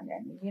on.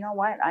 And you know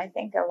what? I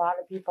think a lot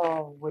of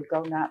people would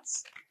go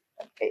nuts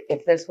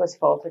if this was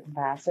full to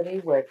capacity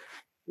with,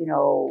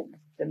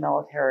 the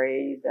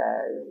military,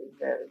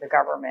 the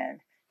government.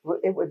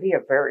 It would be a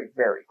very,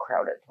 very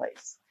crowded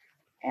place.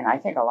 And I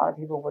think a lot of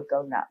people would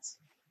go nuts.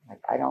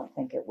 Like, I don't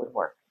think it would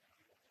work.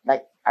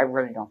 Like, I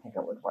really don't think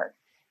it would work.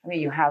 I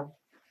mean, you have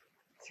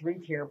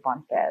 3-tier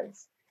bunk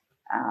beds,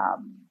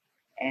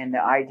 and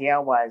the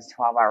idea was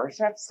 12-hour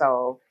shifts.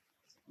 So,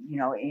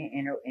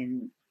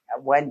 in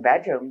one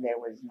bedroom there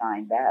was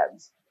 9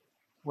 beds,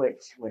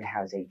 which would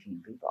house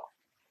 18 people,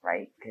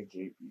 right? Can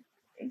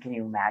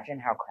you imagine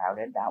how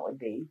crowded that would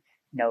be?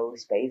 No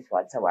space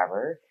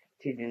whatsoever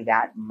to do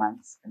that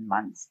months and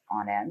months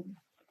on end.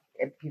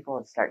 If people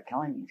would start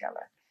killing each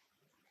other.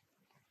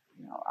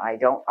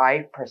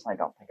 I personally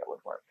don't think it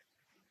would work.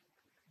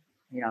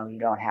 You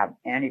don't have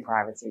any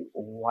privacy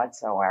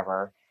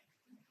whatsoever.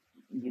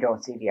 You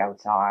don't see the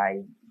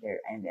outside there,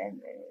 and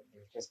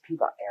there's just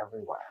people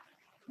everywhere.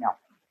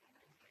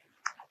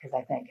 Because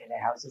I think the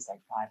house is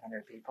like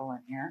 500 people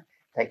in here,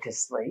 like to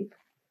sleep.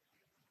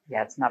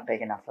 Yeah, it's not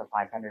big enough for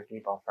 500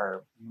 people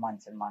for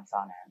months and months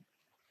on end.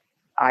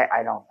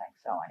 I don't think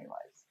so, anyways.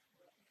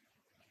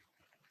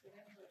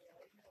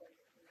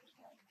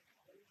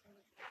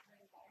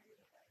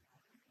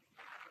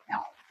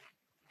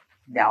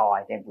 No,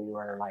 I think we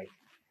were like,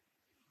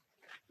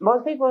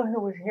 most people who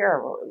was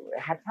here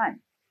had fun,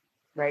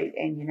 right?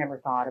 And you never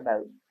thought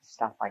about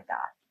stuff like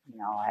that.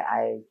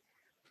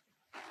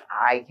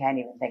 I can't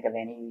even think of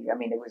any. I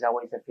mean, there was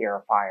always a fear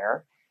of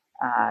fire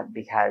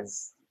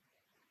because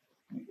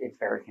it's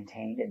very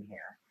contained in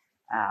here.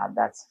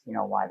 That's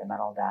why the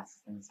metal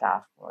desks and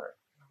stuff were.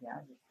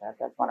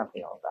 That's one of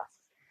the old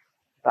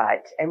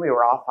desks. And we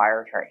were all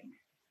fire trained.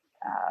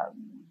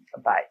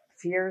 But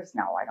fears,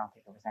 no, I don't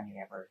think there was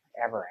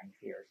ever any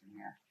fears in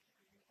here.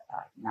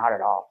 Not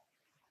at all.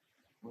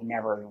 We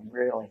never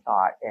really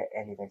thought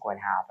anything would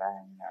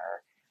happen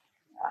or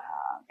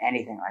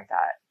anything like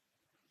that.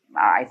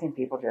 I think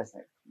people just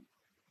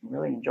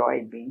really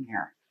enjoyed being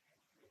here.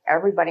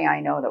 Everybody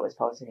I know that was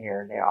posted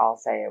here, they all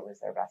say it was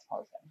their best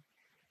posting.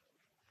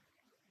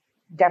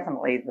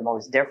 Definitely the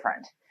most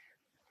different.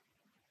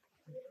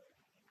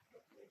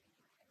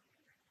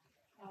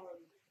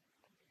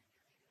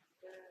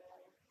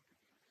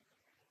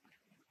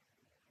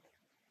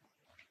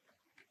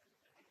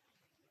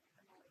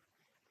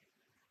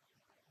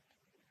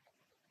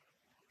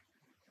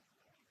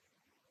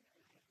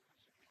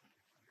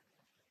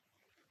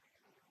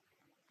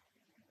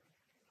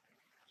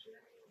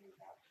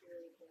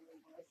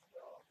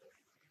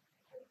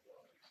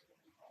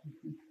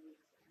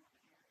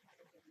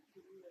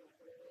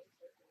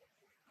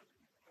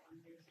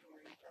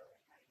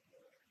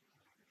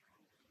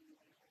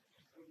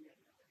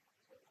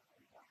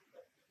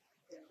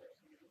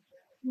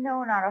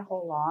 No, not a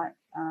whole lot.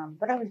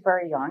 But I was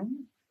very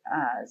young.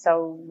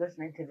 So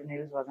listening to the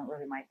news wasn't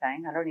really my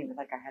thing. I don't even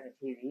think I had a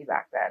TV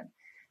back then.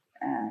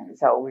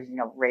 So it was,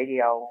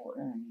 radio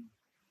and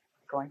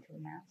going to the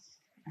mass.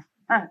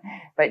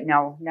 But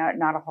no,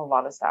 not a whole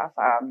lot of stuff.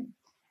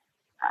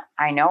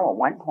 I know at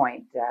one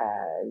point,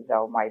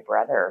 though, my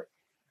brother's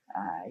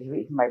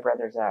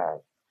a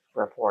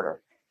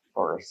reporter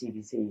for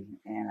CBC,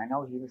 and I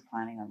know he was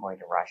planning on going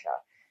to Russia.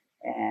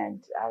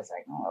 And I was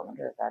like, oh, I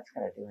wonder if that's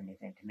going to do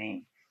anything to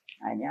me.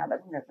 And yeah,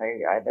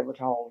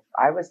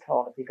 I was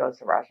told if he goes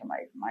to Russia,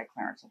 my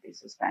clearance will be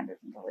suspended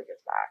until he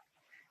gets back.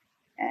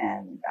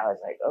 And I was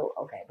like, oh,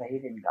 okay, but he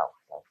didn't go,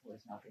 so it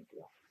was no big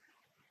deal.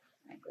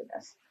 Thank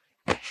goodness.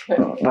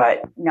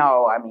 But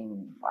no, I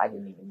mean, I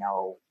didn't even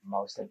know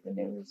most of the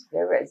news.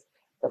 There was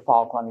the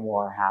Falkland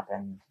War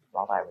happened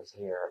while I was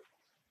here.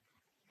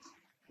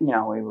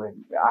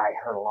 I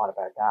heard a lot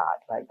about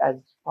that. But as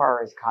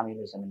far as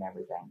communism and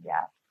everything,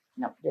 yeah,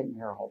 no, didn't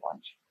hear a whole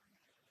bunch.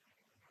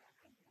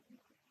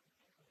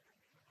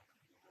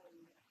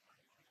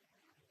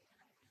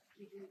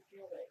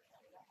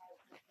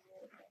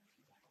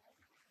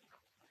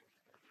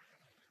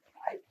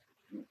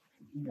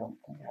 I don't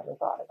think I ever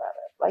thought about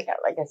it.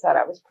 Like I said,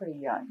 I was pretty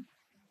young.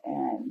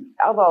 And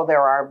although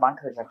there are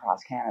bunkers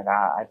across Canada,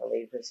 I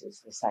believe this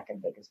is the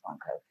second biggest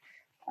bunker.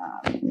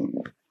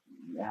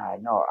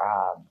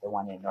 The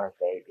one in North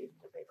Bay being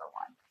the bigger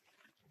one.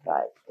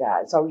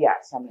 But so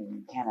yes, I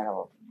mean Canada,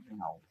 was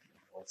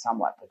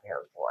somewhat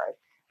prepared for it.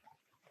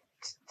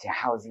 To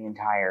house the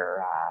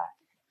entire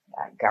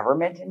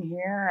government in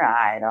here,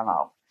 I don't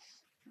know.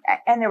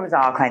 And there was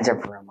all kinds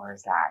of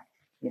rumors that,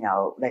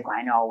 like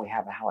I know we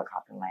have a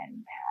helicopter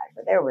landing pad,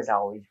 but there was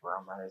always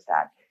rumors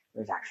that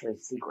there's actually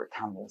secret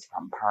tunnels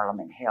from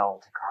Parliament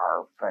Hill to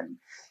Carp,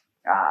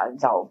 and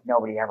so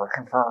nobody ever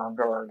confirmed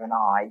or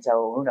denied.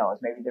 So who knows?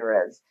 Maybe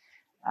there is,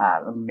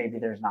 maybe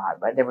there's not.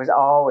 But there was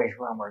always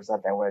rumors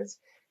that there was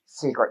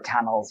secret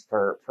tunnels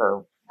for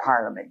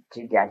Parliament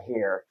to get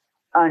here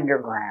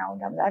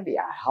underground. I mean, that'd be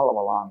a hell of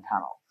a long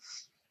tunnel.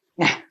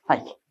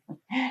 Like,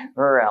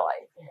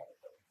 really?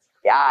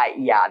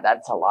 Yeah,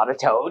 that's a lot of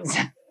toads.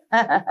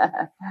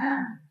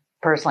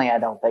 Personally, I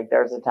don't think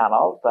there's a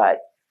tunnel,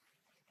 but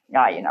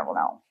you never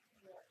know.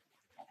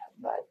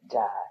 But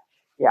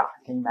yeah,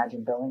 can you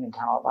imagine building a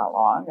tunnel that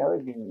long? That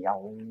would be a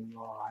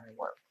lot of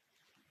work.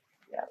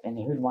 Yeah, and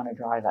who'd want to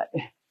drive it?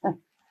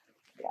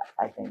 Yeah,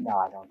 I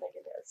don't think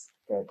it is.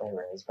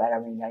 There is, but I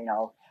mean,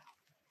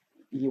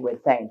 you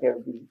would think there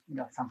would be,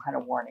 some kind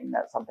of warning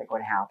that something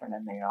would happen,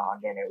 and they all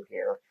get out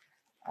here.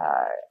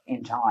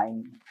 in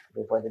time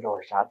before the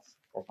door shuts.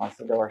 Because once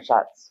the door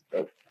shuts,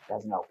 it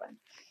doesn't open.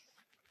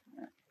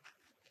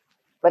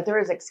 But there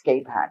is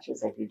escape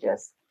hatches if you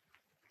just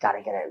got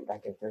to get out.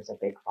 Like if there's a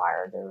big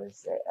fire, there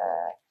was,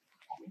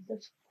 I think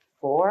there's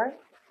four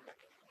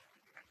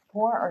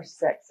or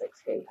six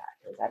escape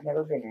hatches. I've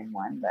never been in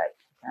one, but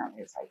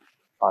apparently it's like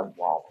bug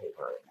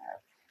wallpaper in there.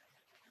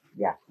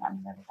 Yeah,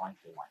 I'm never going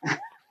to do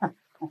one.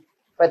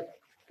 But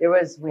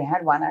we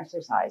had one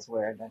exercise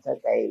where that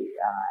said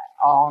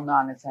all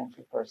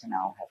non-essential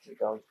personnel had to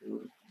go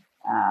through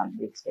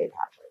the escape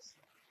hatches.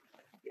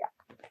 Yeah,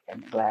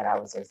 I'm glad I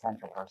was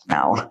essential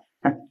personnel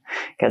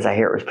because I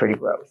hear it was pretty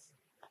gross.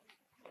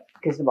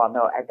 Because, well,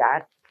 no, at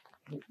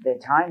the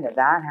time that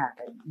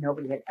happened,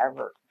 nobody had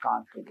ever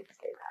gone through the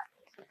escape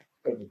hatches.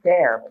 They were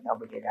there, but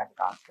nobody had ever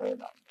gone through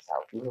them.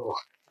 So,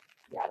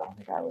 yeah, I don't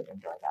think I would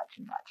enjoy that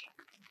too much.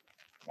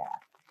 Yeah.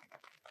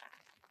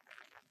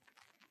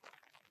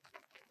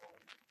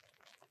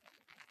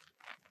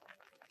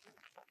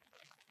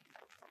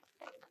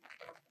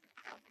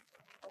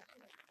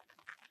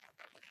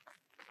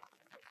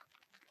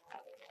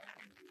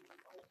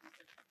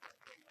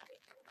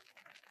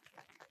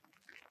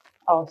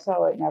 Oh,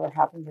 so it never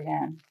happens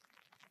again.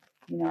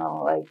 You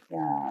know, like,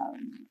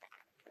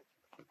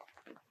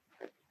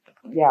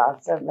 yeah,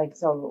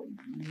 so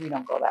we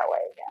don't go that way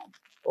again.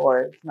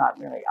 Or it's not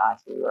really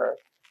us. We were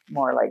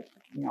more like,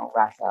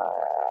 Russia,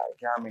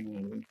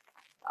 Germany,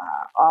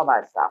 all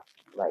that stuff.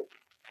 Like,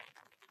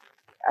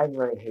 I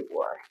really hate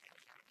war.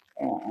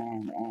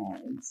 And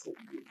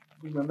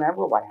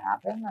remember what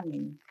happened? I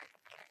mean,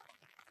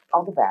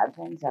 all the bad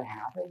things that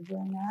happened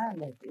during that,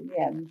 like,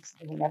 yeah,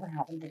 it never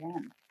happens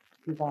again.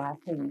 People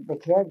asking the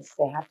kids,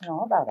 they have to know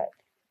about it.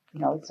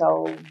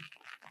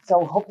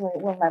 So hopefully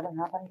it will never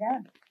happen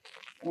again.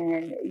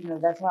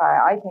 And that's why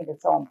I think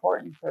it's so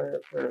important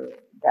for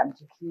them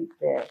to keep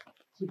it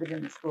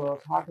in the school,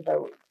 talk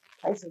about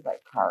places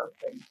like Carp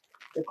and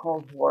the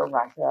Cold War,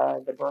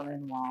 Russia, the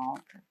Berlin Wall.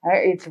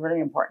 It's really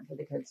important for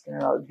the kids to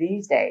know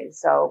these days.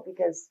 So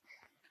because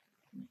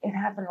it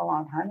happened a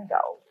long time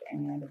ago,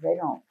 and if they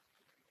don't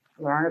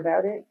learn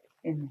about it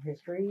in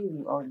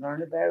history or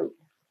learn about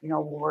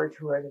World War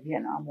II, the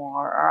Vietnam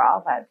War, or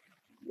all that,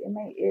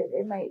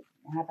 it may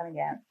happen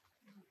again.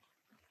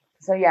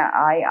 So yeah,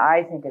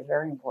 I think it's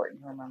very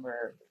important to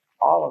remember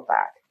all of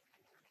that,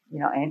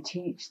 and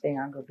teach the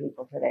younger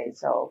people today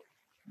so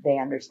they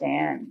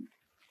understand,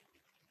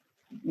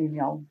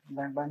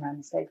 learn by my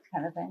mistakes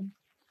kind of thing.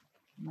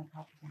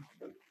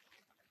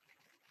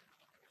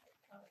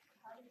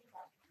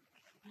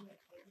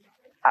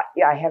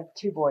 Yeah, I have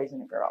two boys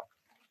and a girl.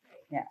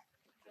 Yeah.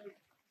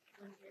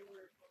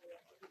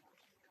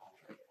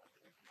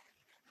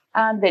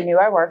 They knew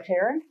I worked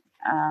here.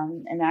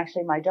 And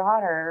actually my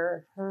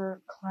daughter,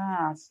 her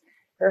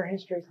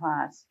history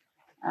class,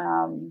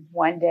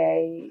 one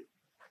day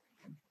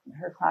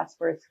her class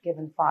was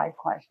given 5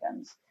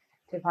 questions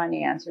to find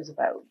the answers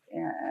about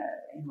in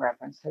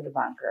reference to the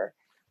bunker.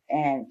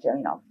 And,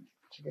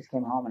 she just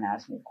came home and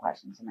asked me the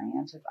questions and I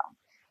answered them.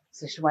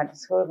 So she went to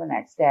school the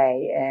next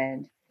day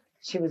and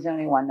she was the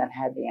only one that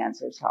had the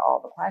answers to all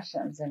the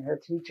questions. And her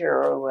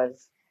teacher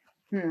was,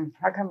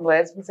 how come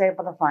Liz was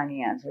able to find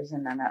the answers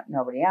and then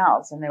nobody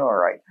else? And they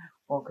were like,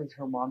 well, because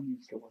her mom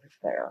used to work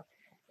there.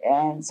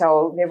 And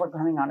so they were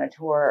coming on a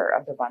tour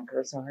of the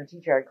bunker. So her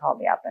teacher had called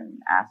me up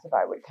and asked if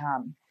I would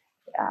come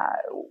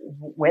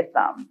with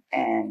them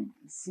and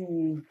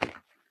see.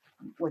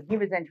 What he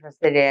was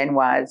interested in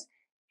was,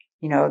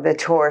 the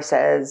tour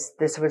says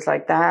this was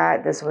like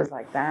that, this was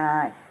like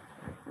that.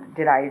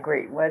 Did I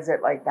agree? Was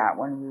it like that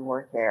when we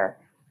worked there?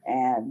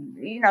 And,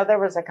 there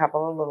was a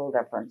couple of little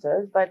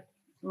differences, but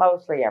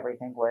mostly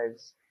everything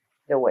was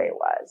the way it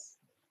was.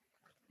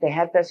 They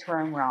had this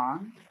room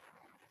wrong.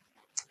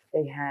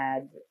 They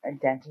had a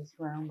dentist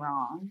room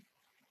wrong.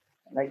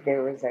 Like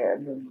there was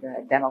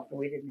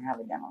we didn't have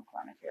a dental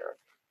clinic here.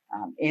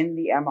 In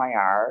the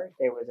MIR,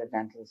 there was a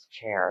dentist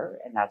chair,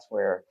 and that's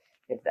where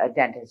a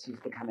dentist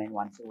used to come in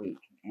once a week,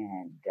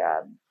 and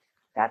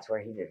that's where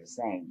he did the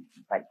same.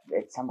 But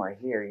it's somewhere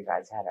here, you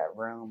guys had a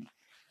room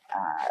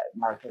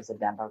marked as a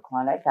dental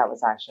clinic. That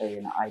was actually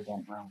an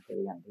ident room for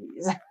the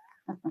MPs.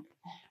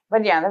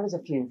 But yeah, there was a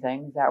few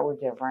things that were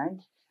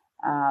different.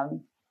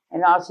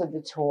 And also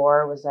the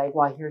tour was like,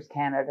 well, here's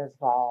Canada's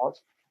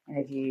vault. And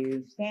if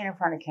you stand in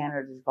front of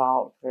Canada's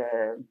vault,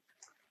 there's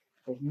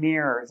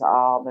mirrors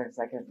there's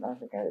like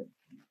a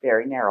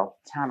very narrow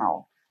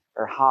tunnel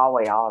or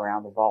hallway all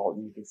around the vault,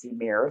 and you could see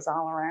mirrors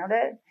all around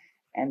it.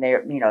 And they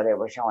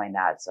were showing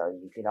that, so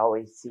you could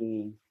always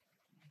see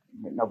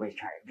that nobody's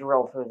trying to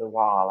drill through the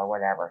wall or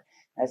whatever.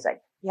 And it's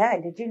like, yeah,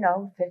 did you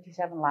know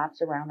 57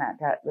 laps around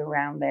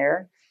around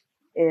there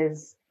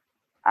is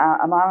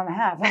a mile and a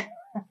half?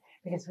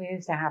 Because we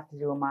used to have to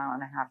do a mile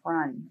and a half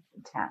run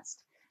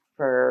test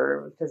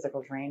for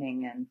physical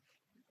training, and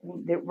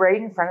right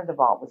in front of the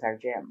vault was our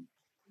gym.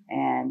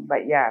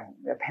 But yeah,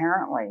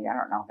 apparently, I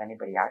don't know if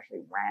anybody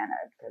actually ran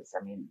it because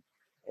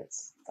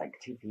it's like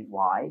 2 feet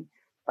wide,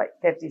 but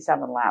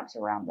 57 laps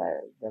around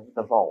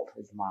the vault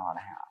is a mile and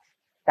a half.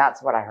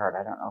 That's what I heard.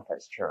 I don't know if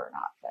it's true or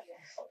not, but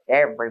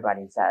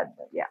everybody said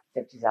that, yeah,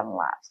 57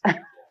 laps.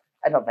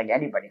 I don't think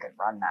anybody could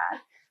run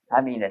that.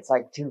 I mean, it's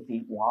like 2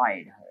 feet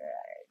wide.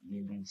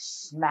 You'd be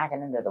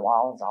smacking into the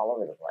walls all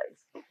over the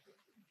place.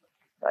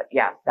 But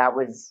yeah, that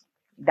was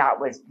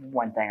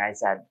one thing I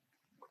said.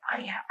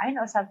 I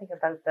know something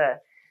about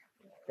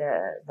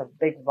the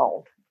big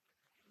vault,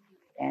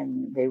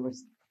 and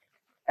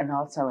and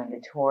also in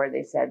the tour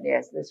they said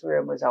yes, this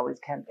room was always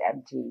kept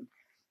empty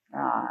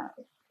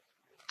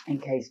in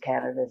case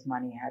Canada's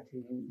money had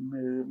to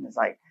move. It's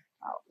like,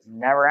 oh, it was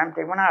never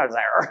empty when I was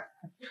there.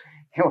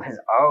 It was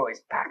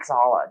always packed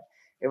solid.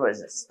 It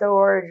was a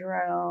storage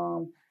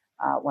room.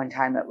 One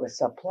time it was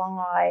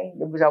supply.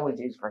 It was always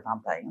used for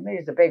something. I mean,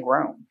 it was a big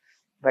room,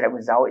 but it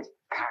was always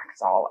packed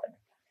solid.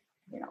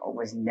 It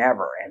was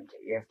never empty.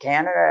 If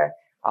Canada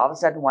all of a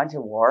sudden went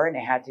to war and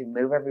they had to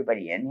move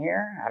everybody in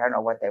here, I don't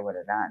know what they would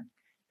have done,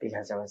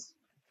 because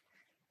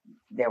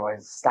there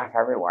was stuff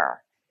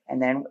everywhere.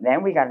 And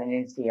then we got a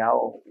new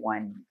CO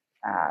one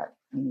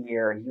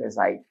year, and he was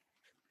like,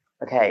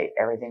 okay,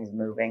 everything's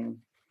moving.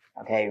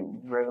 Okay,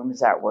 rooms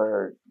that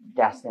were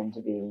destined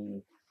to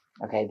be,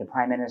 okay, the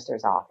Prime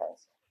Minister's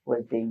office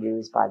was being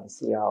used by the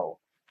CO.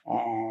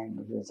 And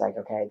he was like,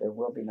 okay, there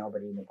will be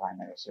nobody in the Prime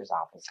Minister's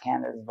office.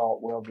 Canada's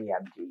vault will be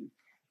empty.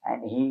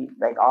 And he,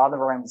 like, all the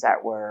rooms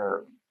that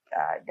were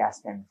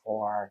destined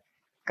for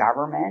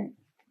government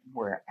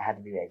had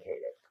to be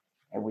vacated.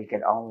 And we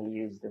could only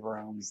use the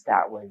rooms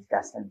that was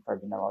destined for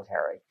the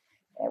military,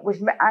 which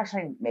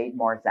actually made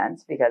more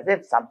sense, because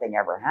if something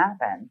ever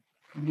happened,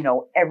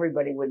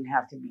 everybody wouldn't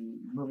have to be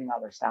moving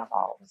all their stuff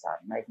all of a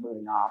sudden, like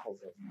moving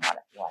offices and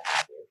what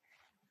have you.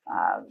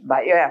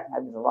 But yeah,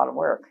 it was a lot of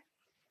work,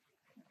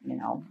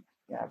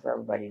 for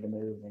everybody to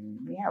move.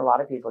 And a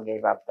lot of people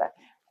gave up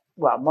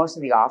most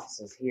of the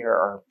offices here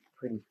are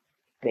pretty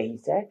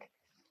basic,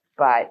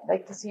 but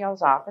like the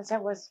CO's office,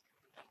 it was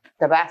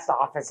the best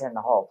office in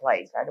the whole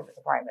place, right? It was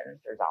the Prime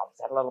Minister's office,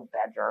 had a little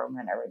bedroom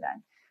and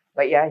everything.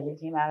 But yeah, he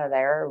came out of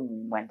there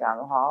and went down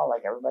the hall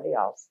like everybody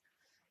else.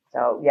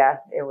 So yeah,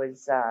 it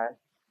was,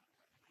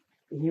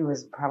 he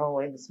was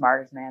probably the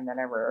smartest man that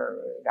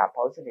ever got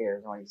posted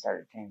here when he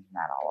started changing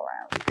that all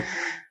around.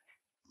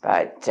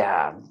 But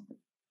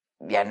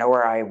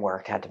nowhere I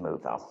worked had to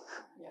move though.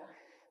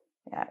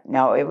 Yeah,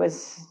 no, it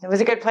was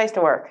a good place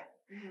to work.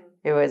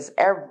 Mm-hmm.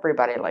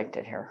 Everybody liked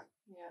it here.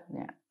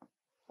 Yeah.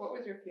 What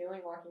was your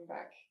feeling walking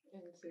back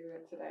into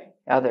it today?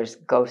 Oh, there's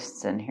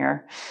ghosts in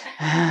here.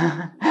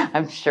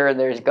 I'm sure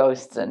there's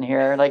ghosts in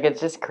here. Like,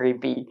 it's just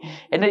creepy.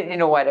 And you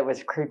know what? It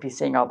was creepy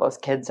seeing all those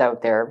kids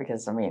out there,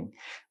 because, I mean,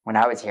 when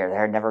I was here,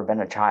 there had never been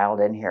a child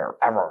in here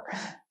ever.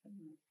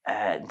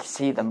 To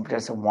see them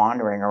just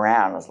wandering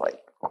around, I was like,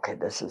 okay,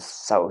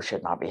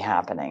 should not be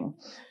happening.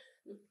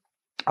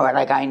 Or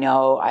like, I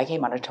know I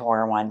came on a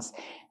tour once,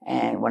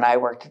 and when I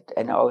worked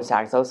in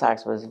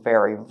OSAX was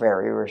very,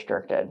 very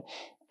restricted.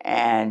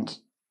 And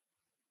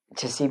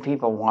to see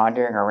people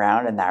wandering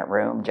around in that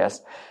room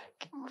just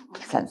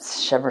sent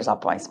shivers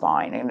up my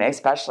spine. And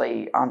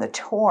especially on the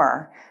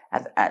tour,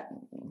 at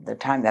the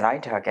time that I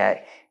took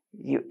it,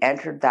 you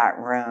entered that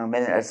room,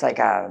 and it's like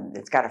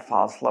it's got a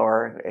false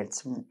floor.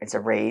 It's a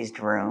raised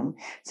room.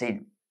 So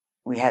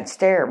we had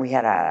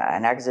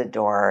an exit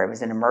door. It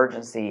was an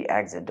emergency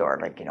exit door,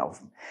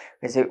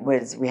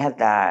 because we had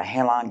the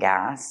halon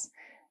gas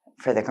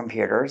for the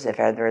computers if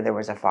ever there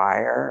was a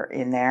fire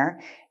in there.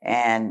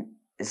 And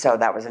so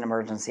that was an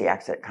emergency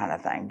exit kind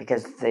of thing,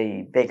 because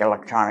the big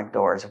electronic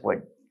doors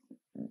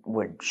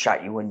would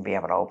shut. You wouldn't be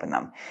able to open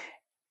them.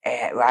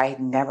 And I had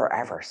never,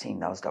 ever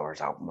seen those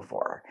doors open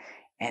before.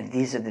 And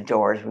these are the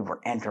doors we were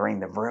entering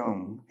the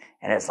room.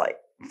 And it's like,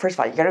 first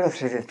of all, you got to go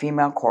through the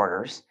female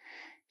quarters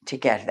to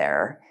get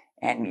there.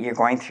 And you're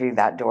going through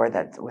that door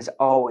that was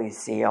always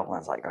sealed. And I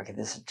was like, okay,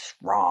 this is just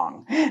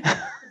wrong.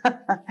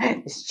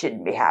 This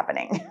shouldn't be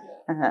happening.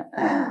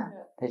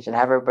 They should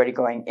have everybody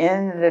going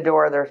in the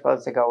door they're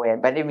supposed to go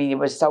in. But I mean, it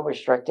was so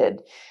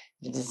restricted.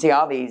 To see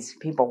all these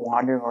people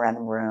wandering around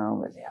the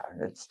room,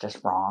 it's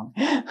just wrong.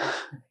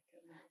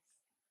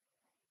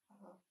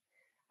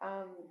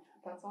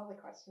 That's all the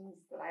questions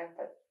that I have.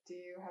 But do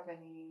you have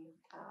any,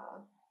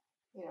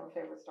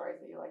 favorite stories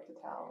that you like to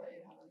tell that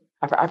you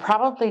haven't? I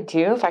probably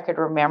do, if I could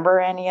remember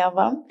any of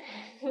them.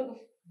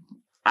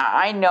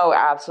 I know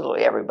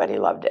absolutely everybody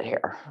loved it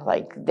here.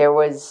 Like, there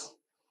was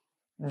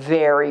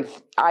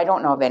I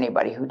don't know of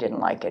anybody who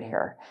didn't like it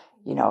here,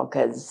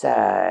 because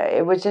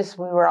it was just,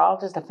 we were all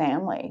just a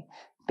family,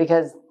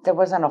 because there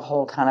wasn't a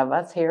whole ton of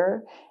us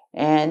here.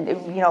 And,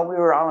 we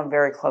were all in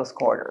very close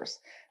quarters.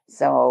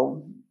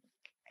 So,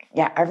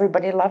 yeah,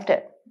 everybody loved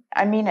it.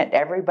 I mean it.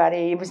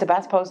 It was the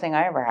best posting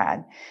I ever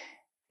had.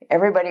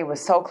 Everybody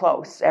was so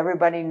close.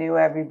 Everybody knew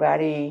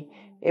everybody.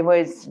 It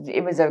was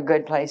a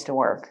good place to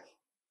work.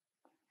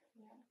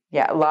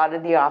 Yeah, a lot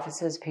of the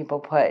offices people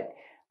put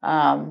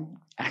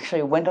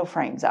actually window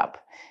frames up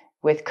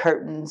with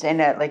curtains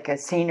and a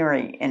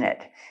scenery in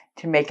it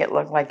to make it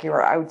look like you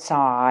were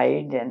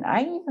outside. And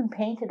I even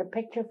painted a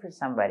picture for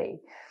somebody,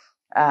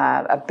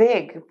 a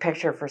big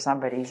picture for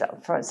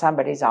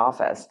somebody's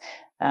office.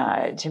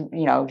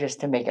 to just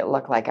to make it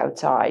look like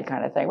outside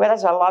kind of thing. But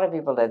that's a lot of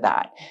people did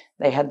that.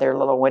 They had their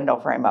little window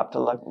frame up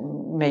to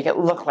make it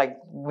look like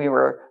we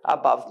were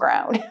above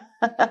ground.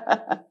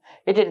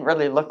 It didn't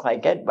really look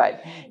like it,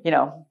 but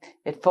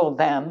it fooled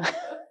them.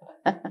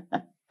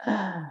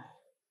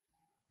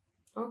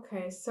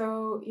 Okay,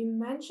 so you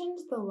mentioned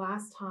the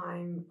last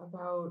time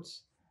about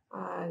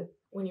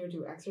when you would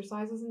do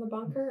exercises in the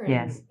bunker, and,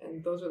 yes,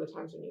 and those were the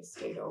times when you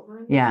stayed over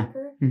in the yeah.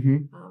 bunker.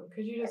 Mm-hmm.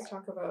 Could you just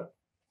talk about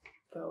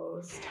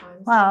those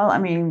times? Well, I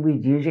mean,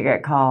 we'd usually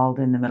get called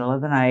in the middle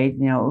of the night.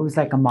 It was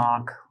like a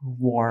mock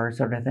war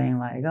sort of thing,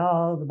 like,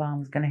 oh, the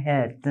bomb's going to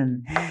hit.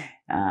 And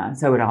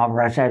so we'd all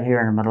rush out here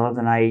in the middle of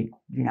the night,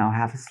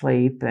 half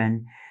asleep.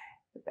 And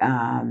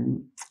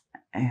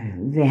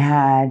they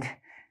had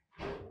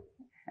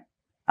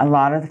a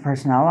lot of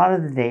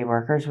the day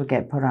workers would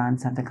get put on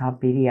something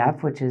called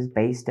BDF, which is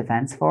Base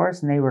Defense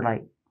Force. And they were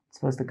like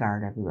supposed to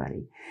guard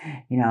everybody,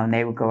 and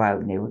they would go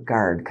out and they would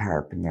guard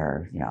CARP and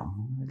their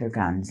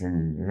guns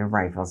and their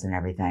rifles and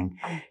everything.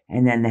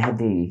 And then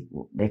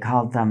they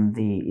called them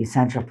the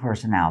essential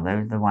personnel.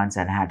 They're the ones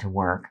that had to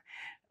work,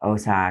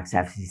 OSACs,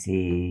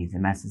 FCC, the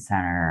message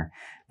center,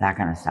 that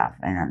kind of stuff.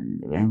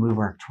 And we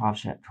worked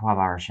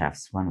 12-hour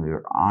shifts when we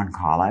were on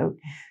call out.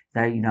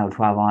 So,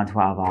 12 on,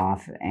 12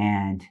 off.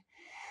 And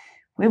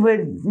we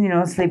would,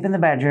 sleep in the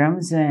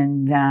bedrooms,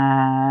 and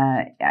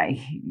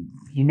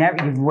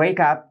you'd wake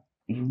up.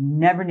 You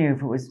never knew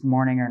if it was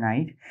morning or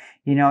night.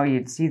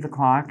 You'd see the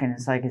clock, and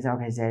it's like, is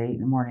it 8 in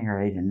the morning or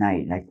 8 at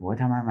night? Like, what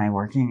time am I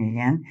working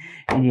again?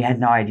 And you had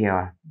no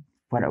idea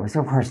what it was.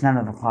 So, of course, none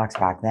of the clocks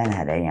back then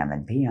had AM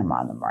and PM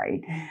on them,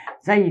 right?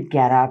 So you'd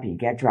get up, you'd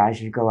get dressed,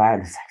 you'd go out,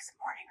 and it's like, is it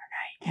morning or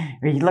night?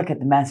 Or you'd look at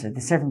the mess, are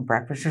they serving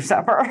breakfast or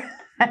supper?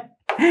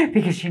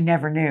 Because you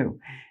never knew.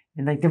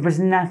 Like, there was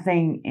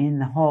nothing in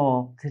the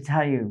hole to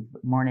tell you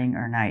morning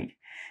or night,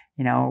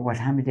 what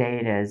time of day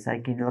it is.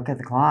 Like, you look at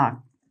the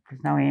clock,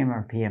 there's no AM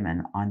or PM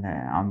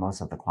on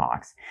most of the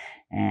clocks.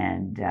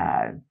 And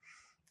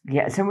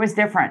so it was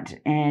different.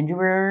 And we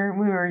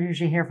were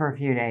usually here for a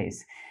few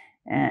days.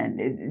 And,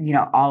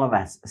 all of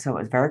us. So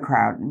it was very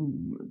crowded.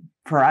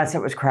 For us,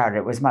 it was crowded.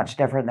 It was much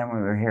different than when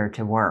we were here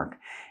to work.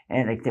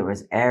 And like, there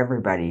was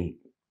everybody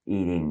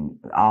eating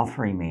all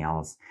 3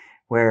 meals.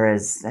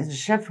 Whereas as a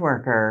shift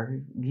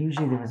worker,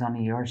 usually there was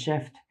only your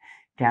shift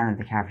down at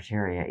the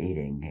cafeteria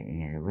eating.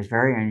 It was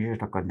very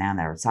unusual to go down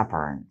there at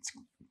supper and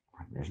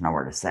there's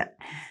nowhere to sit,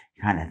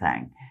 kind of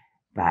thing.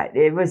 But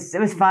it was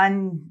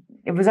fun.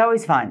 It was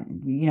always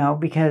fun,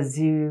 because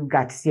you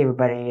got to see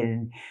everybody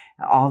and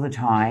all the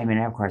time. And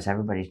of course,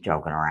 everybody's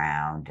joking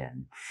around.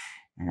 And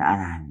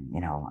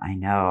I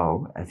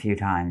know a few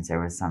times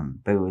there was some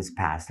booze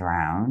passed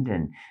around,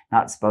 and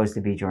not supposed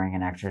to be during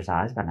an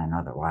exercise, but I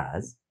know there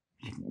was.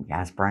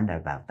 Ask Brenda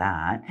about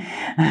that.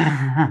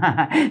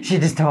 She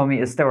just told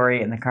me a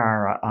story in the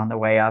car on the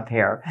way up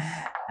here,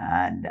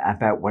 and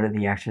about one of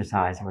the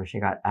exercises where she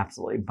got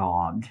absolutely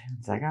bombed.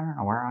 It's like, I don't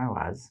know where I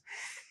was.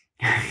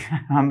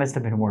 I must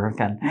have been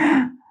working.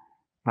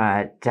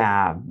 But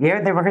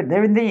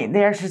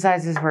the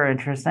exercises were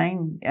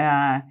interesting.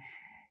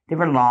 They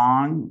were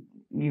long.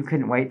 You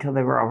couldn't wait till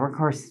they were over. Of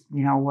course,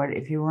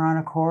 if you were on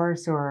a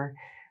course or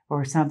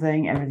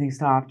something, everything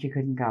stopped. You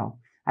couldn't go.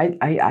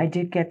 I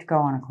did get to go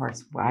on a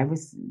course. I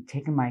was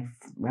getting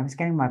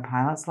my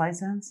pilot's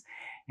license,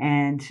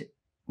 and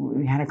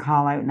we had a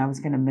call out, and I was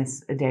going to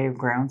miss a day of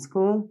ground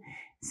school.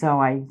 So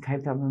I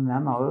typed up a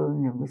memo,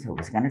 and it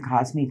was going to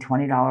cost me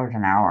 $20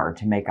 an hour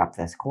to make up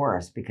this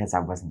course because I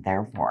wasn't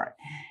there for it.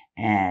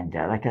 And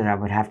I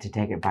would have to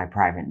take it by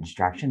private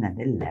instruction, and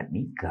they let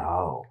me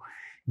go.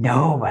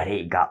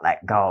 Nobody got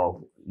let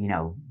go,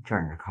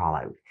 during the call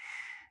out.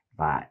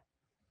 But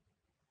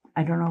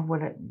I don't know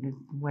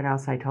what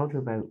else I told you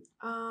about.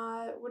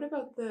 What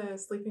about the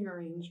sleeping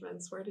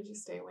arrangements? Where did you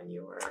stay when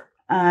you were?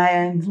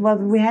 Well,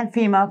 we had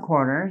female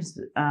quarters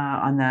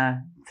on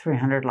the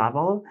 300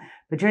 level,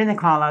 but during the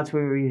call-outs,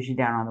 we were usually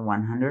down on the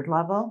 100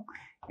 level,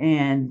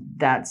 and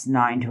that's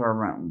 9 to a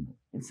room.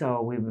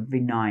 So we would be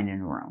 9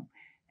 in a room.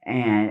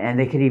 And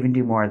they could even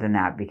do more than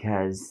that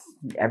because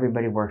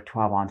everybody worked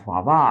 12 on,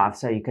 12 off,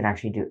 so you could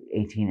actually do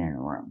 18 in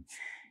a room.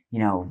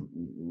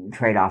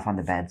 Trade off on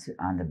the bed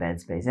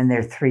space. And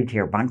they're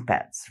 3-tier bunk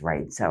beds,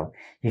 right? So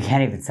you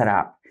can't even sit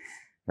up.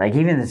 Like,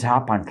 even the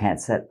top one can't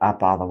sit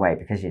up all the way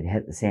because you'd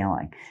hit the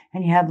ceiling.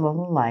 And you had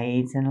little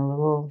lights and a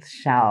little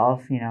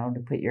shelf,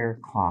 to put your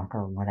clock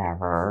or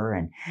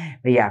whatever.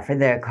 But yeah, for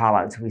the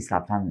call-outs, we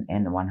slept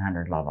in the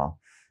 100 level.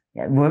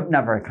 Yeah,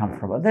 not very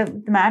comfortable.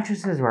 The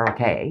mattresses were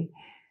okay,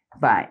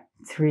 but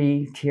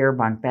 3-tier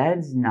bunk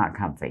beds, not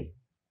comfy.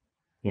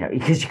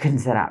 Because you couldn't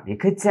sit up. You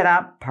could sit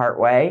up part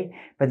way,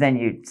 but then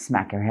you'd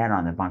smack your head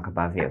on the bunk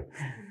above you.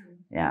 Mm-hmm.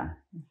 Yeah.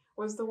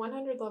 Was the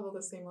 100 level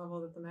the same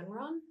level that the men were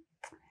on?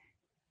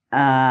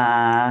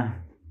 I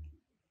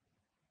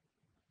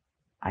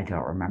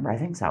don't remember. I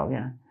think so,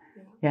 yeah.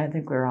 Yeah, I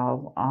think we were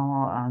all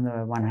on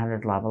the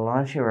 100 level.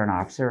 Unless you were an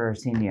officer or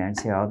senior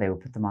NCO, they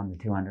would put them on the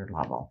 200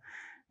 level.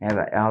 Yeah,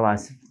 but all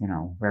us,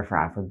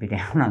 riffraff would be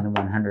down on the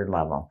 100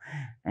 level,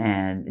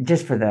 and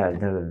just for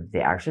the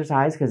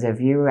exercise. Because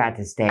if you had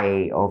to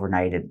stay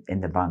overnight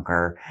in the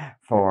bunker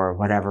for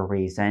whatever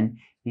reason,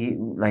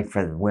 you like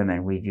for the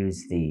women, we'd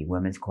use the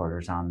women's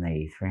quarters on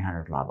the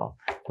 300 level,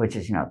 which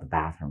is the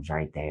bathrooms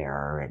right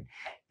there, and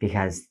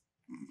because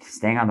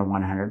staying on the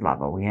 100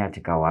 level, we had to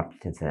go up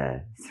to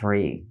the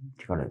 3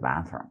 to go to the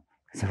bathroom.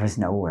 So there was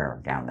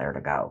nowhere down there to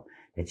go.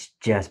 It's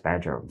just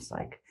bedrooms.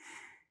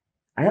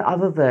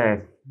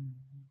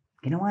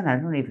 You know what? I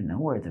don't even know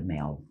where the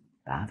male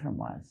bathroom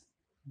was,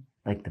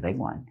 like the big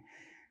one.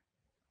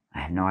 I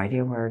have no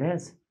idea where it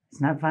is.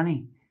 It's not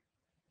funny.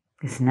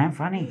 Isn't that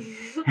funny?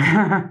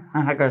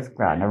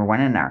 I never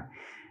went in there.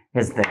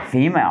 Because the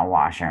female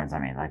washrooms,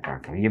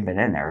 okay, you've been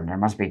in there. There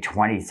must be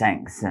 20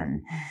 sinks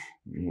and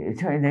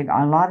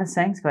a lot of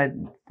sinks, but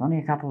only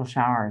a couple of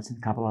showers and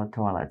a couple of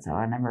toilets. So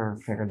I never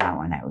figured that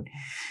one out.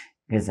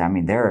 Because,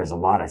 there is a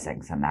lot of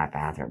sinks in that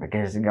bathroom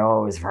because it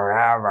goes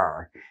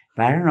forever.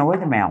 But I don't know where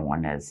the male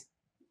one is.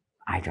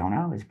 I don't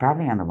know. It's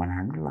probably on the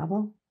 100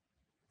 level.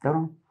 Don't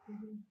know. I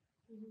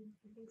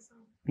think so.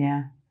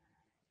 Yeah.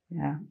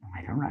 Yeah.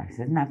 I don't know.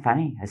 Isn't that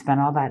funny? I spent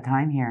all that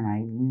time here and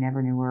I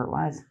never knew where it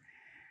was.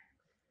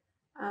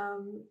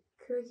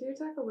 Could you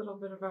talk a little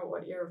bit about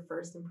what your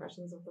first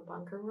impressions of the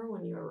bunker were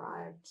when you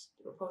arrived?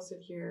 You were posted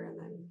here and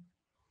then...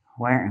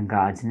 Where in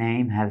God's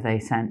name have they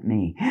sent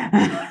me?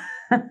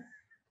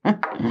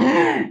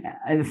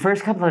 The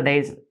first couple of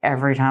days,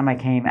 every time I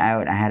came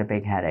out, I had a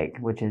big headache,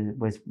 which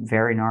was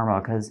very normal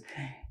because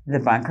the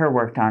bunker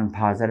worked on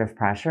positive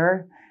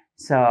pressure.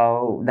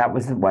 So that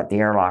was what the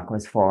airlock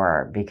was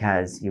for,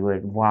 because you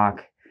would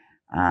walk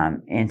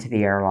into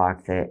the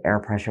airlock, the air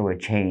pressure would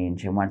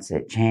change, and once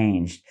it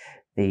changed,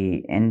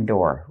 the inner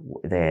door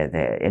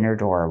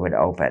would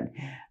open.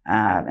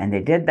 And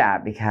they did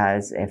that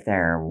because if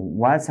there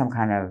was some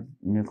kind of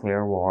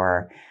nuclear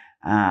war,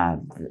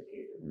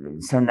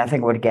 so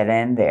nothing would get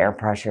in, the air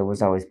pressure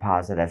was always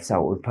positive,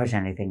 so it would push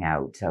anything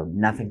out, so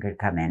nothing could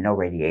come in, no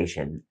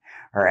radiation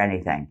or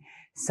anything.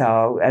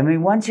 So,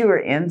 once you were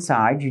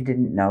inside, you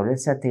didn't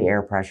notice that the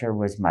air pressure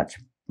was much,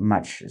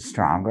 much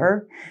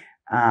stronger.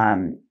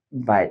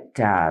 But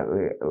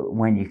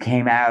when you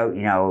came out,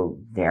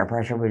 the air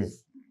pressure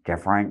was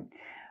different,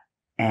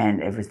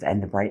 and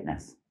the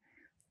brightness,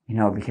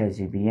 because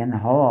you'd be in the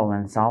hole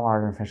and it's all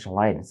artificial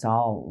light. It's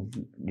all,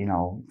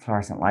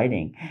 fluorescent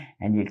lighting.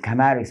 And you'd come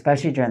out,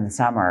 especially during the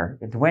summer.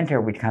 In the winter,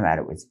 we'd come out,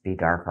 it would be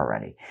dark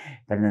already.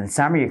 But in the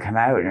summer, you come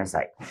out and it's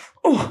like,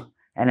 oh,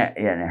 and it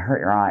hurt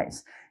your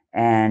eyes.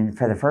 And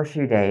for the first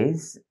few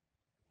days,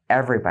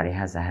 everybody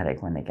has a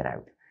headache when they get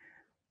out.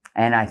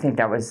 And I think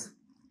that was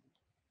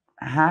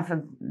half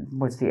of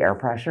was the air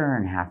pressure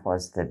and half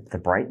was the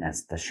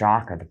brightness, the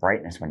shock of the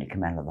brightness when you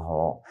come out of the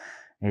hole.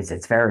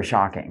 It's very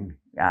shocking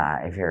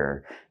if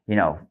you're,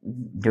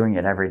 doing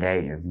it every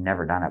day. You've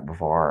never done it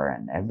before.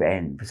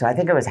 And so I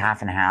think it was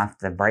half and half,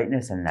 the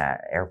brightness and the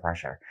air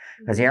pressure.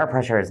 Because the air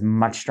pressure is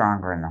much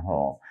stronger in the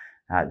hole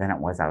than it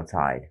was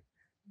outside.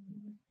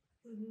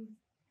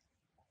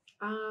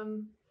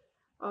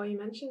 You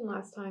mentioned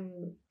last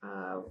time,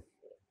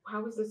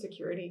 how was the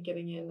security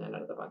getting in and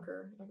out of the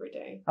bunker every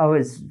day? Oh, it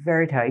was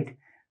very tight.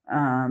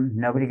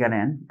 Nobody got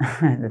in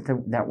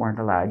that weren't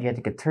allowed. You had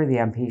to get through the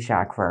MP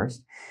shack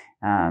first.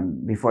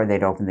 Before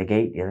they'd open the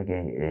gate, you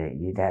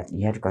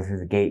had to go through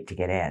the gate to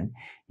get in.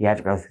 You had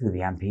to go through the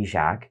MP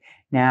shack.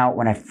 Now,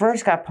 when I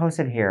first got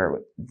posted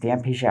here, the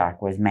MP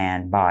shack was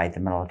manned by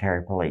the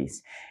military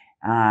police.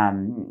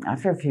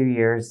 After a few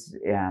years,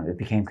 it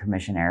became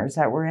commissionaires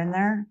that were in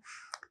there,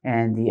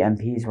 and the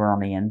MPs were on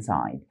the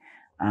inside.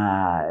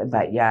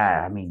 But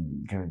yeah,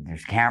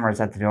 there's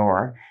cameras at the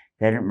door.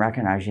 They didn't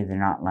recognize you. They're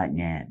not letting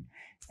you in.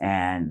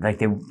 And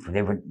they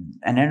would,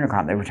 an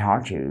intercom, they would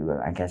talk to you,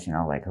 I guess,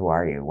 who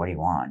are you? What do you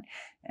want?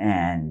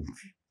 And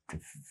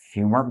if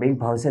you weren't being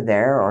posted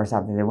there or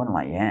something, they wouldn't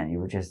let you in. You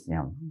would just,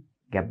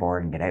 get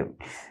bored and get out.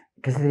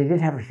 Because they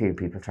did have a few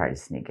people try to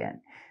sneak in.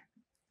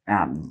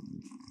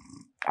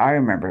 I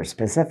remember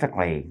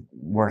specifically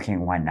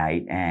working one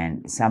night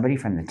and somebody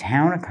from the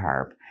town of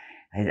Carp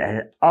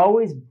had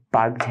always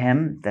bugged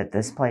him that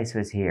this place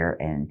was here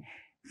and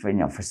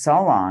for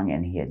so long,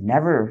 and he had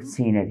never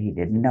seen it. He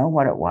didn't know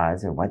what it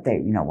was or what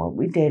what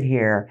we did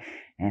here.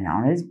 And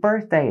on his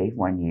birthday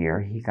one year,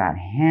 he got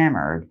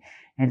hammered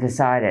and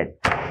decided,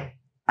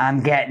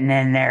 I'm getting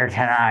in there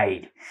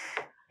tonight.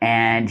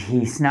 And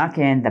he snuck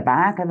in the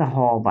back of the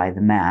hole by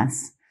the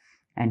mess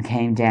and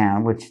came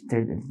down, which,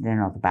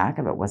 the back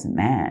of it wasn't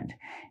manned.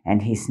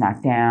 And he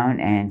snuck down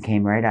and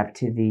came right up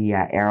to the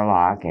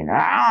airlock and,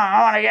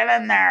 I want to get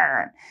in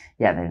there.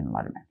 Yeah, they didn't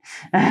let him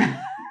in.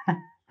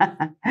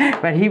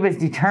 But he was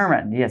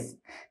determined. Yes,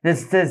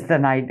 this is the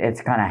night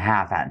it's going to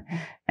happen.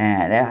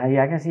 And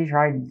I guess he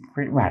tried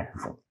pretty well.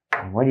 So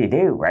what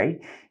do, right?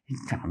 You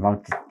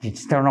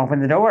just don't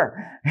open the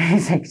door.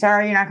 He's like,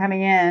 sorry, you're not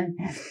coming in.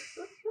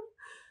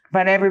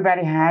 But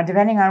everybody had,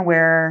 depending on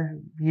where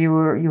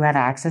you had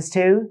access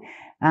to,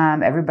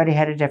 everybody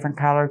had a different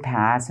colored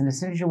pass. And as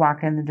soon as you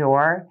walked in the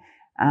door,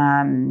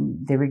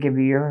 they would give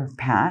you your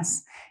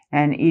pass.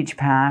 And each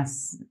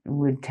pass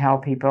would tell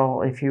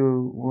people if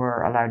you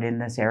were allowed in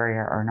this area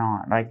or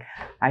not. Like,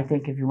 I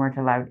think if you weren't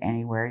allowed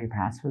anywhere, your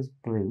pass was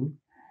blue.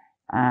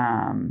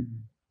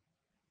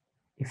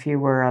 If you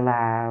were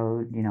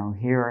allowed,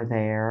 here or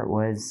there, it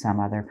was some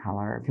other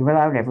color. If you were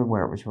allowed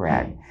everywhere, it was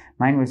red.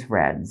 Mine was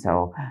red.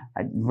 So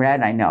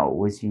red, I know,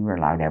 was you were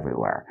allowed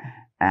everywhere.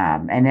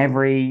 And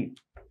every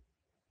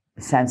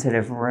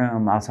sensitive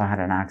room also had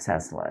an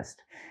access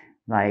list.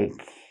 Like,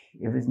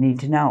 it was need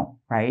to know,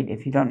 right?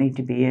 If you don't need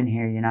to be in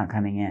here, you're not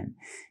coming in.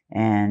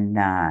 And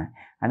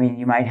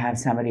you might have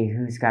somebody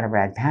who's got a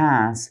red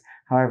pass.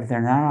 However, if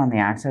they're not on the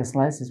access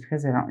list, it's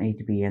because they don't need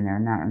to be in there,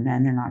 and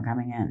they're not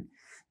coming in.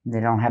 They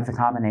don't have the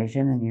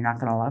combination, and you're not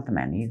going to let them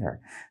in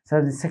either.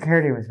 So the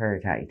security was very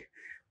tight,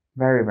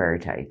 very, very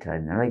tight.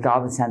 And like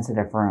all the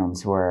sensitive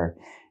rooms were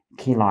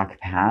key lock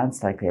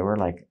pads, like they were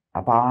like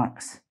a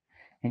box,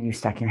 and you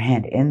stuck your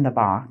hand in the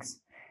box,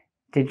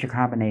 did your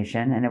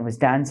combination, and it was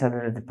done so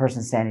that the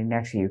person standing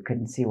next to you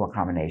couldn't see what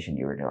combination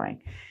you were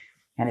doing.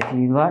 And if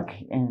you look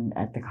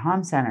at the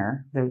comm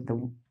center,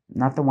 the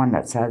not the one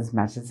that says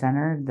message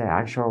center, the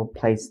actual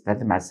place that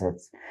the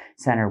message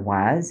center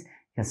was,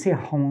 you'll see a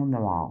hole in the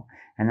wall.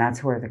 And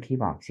that's where the key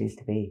box used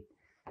to be.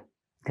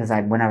 Because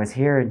when I was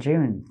here in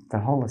June, the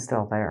hole is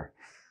still there,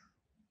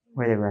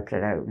 where they ripped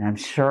it out. And I'm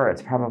sure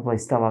it's probably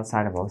still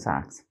outside of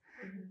Osaks.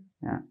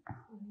 Mm-hmm. Yeah.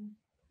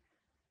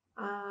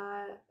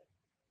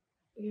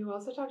 You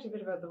also talked a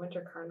bit about the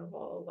Winter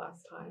Carnival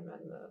last time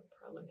and the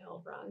Parliament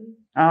Hill Run.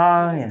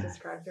 Oh, yeah.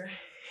 Describe your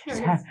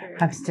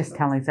I was just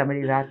telling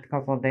somebody that a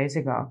couple of days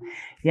ago.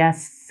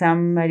 Yes,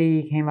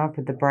 somebody came up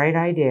with the bright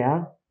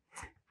idea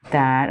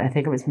that, I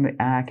think it was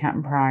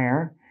Captain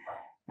Pryor,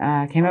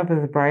 came up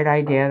with the bright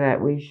idea that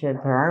we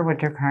should, for our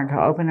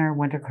to open our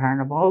Winter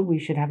Carnival, we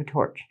should have a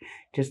torch,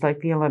 just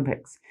like the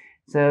Olympics.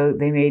 So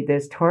they made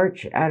this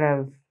torch out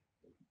of,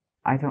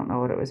 I don't know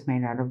what it was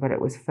made out of, but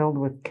it was filled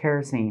with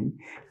kerosene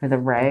with a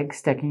rag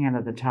sticking out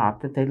of the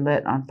top that they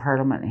lit on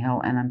Parliament Hill.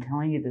 And I'm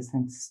telling you, this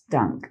thing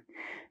stunk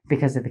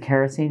because of the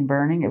kerosene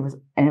burning. It was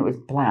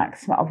black.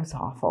 The smell was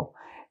awful.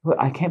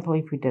 I can't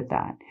believe we did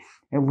that.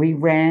 And we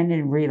ran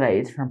in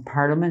relays from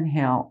Parliament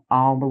Hill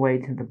all the way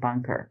to the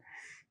bunker.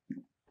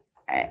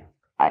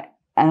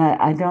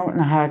 I don't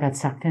know how I got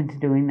sucked into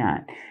doing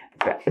that,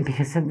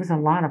 because it was a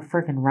lot of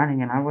freaking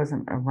running, and I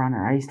wasn't a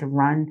runner. I used to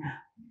run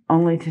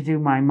only to do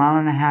my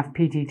 1.5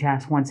 PT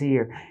test once a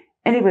year.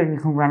 Anybody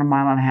can run a 1.5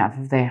 miles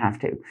if they have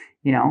to,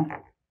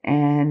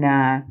 And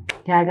I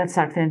got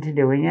sucked into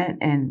doing it,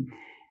 and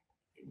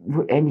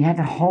you had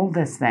to hold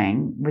this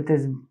thing with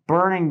this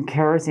burning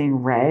kerosene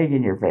rag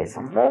in your face.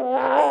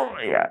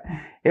 Yeah,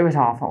 it was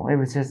awful. It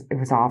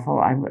was awful.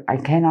 I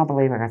cannot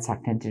believe I got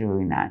sucked into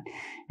doing that.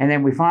 And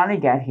then we finally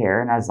get here,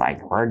 and I was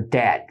like, we're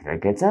dead.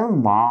 Like, it's a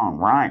long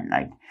run.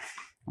 Like,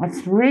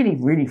 it's really,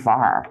 really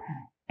far.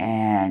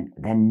 And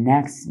the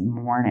next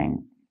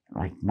morning,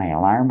 like, my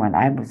alarm went.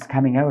 I was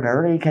coming out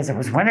early because it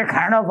was Winter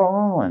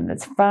Carnival, and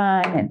it's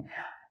fun.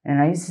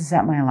 And I used to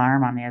set my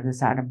alarm on the other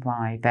side of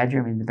my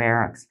bedroom in the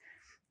barracks.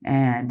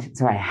 And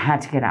so I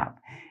had to get up.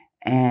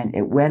 And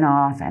it went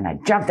off, and I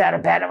jumped out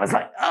of bed and was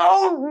like,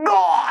 oh,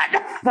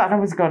 God! I thought I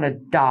was going to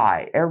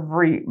die.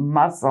 Every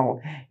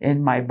muscle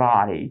in my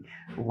body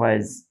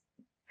was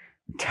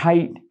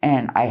tight,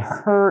 and I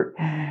hurt.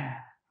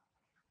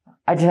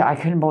 I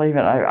couldn't believe it.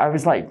 I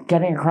was like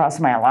getting across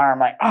my alarm,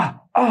 like,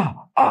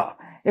 oh.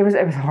 It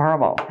was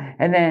horrible.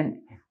 And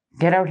then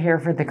get out here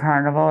for the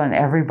carnival, and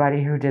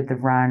everybody who did the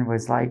run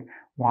was like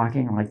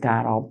walking like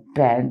that, all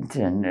bent,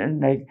 and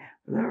like,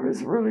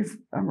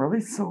 I'm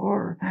really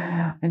sore,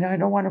 and I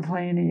don't want to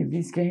play any of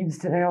these games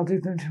today. I'll do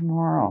them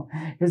tomorrow,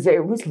 because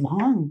it was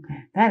long.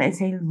 That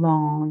is a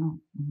long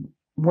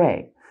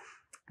way.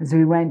 As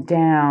we went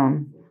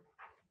down,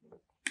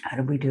 how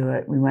did we do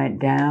it? We went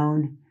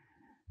down.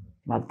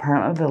 Well, the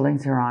Parliament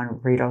buildings are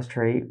on Rideau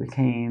Street.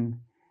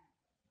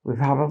 We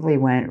probably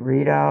went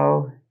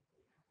Rideau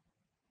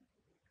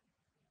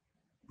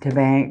to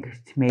Bank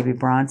to maybe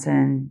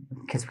Bronson,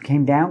 because we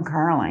came down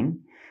Carling.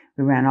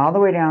 We ran all the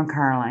way down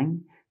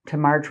Carling to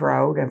March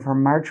Road, and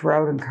from March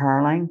Road and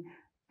Carling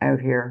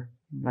out here,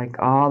 like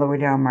all the way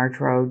down March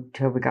Road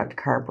till we got to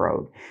Carp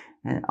Road.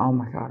 And oh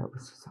my God,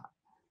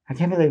 I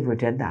can't believe we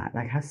did that.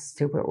 Like, how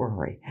stupid were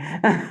we?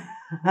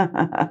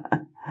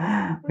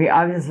 We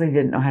obviously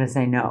didn't know how to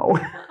say no.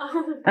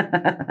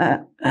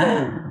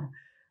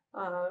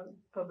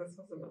 This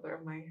was another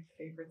of my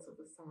favorites of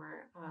the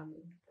summer.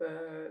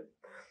 The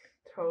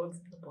toads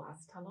in the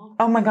blast tunnel.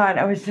 Oh my God,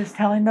 I was just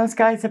telling those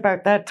guys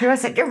about that too. I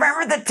said, you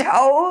remember the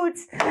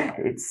toads?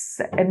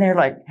 And they're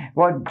like,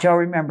 well, Joe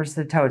remembers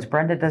the toads.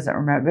 Brenda doesn't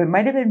remember. It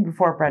might have been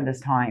before Brenda's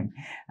time.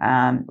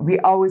 We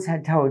always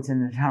had toads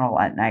in the tunnel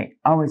at night.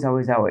 Always,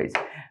 always, always.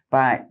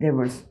 But there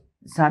was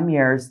some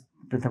years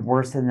with the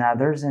worse than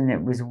others, and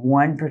it was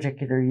one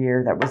particular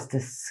year that was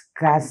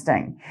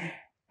disgusting.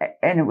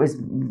 And it was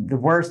the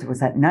worst. It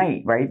was at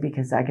night, right?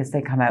 Because I guess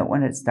they come out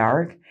when it's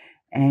dark.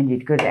 And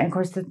you'd go down, and of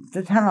course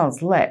the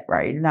tunnel's lit,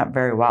 right? Not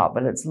very well,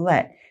 but it's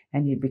lit.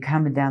 And you'd be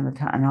coming down the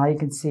tunnel, and all you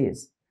can see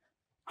is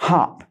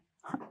hop,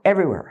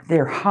 everywhere.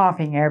 They're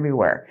hopping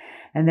everywhere.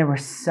 And there were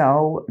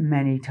so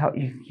many toads.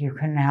 You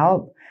couldn't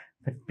help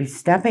but be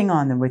stepping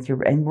on them with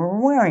your, and we're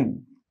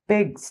wearing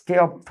big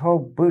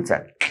steel-toed boots.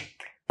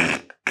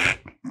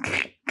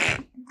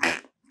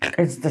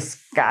 It's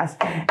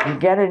disgusting. You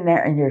get in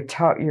there and your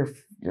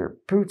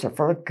boots are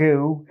full of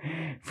goo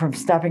from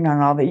stepping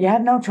on all that. You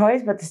had no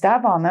choice but to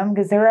step on them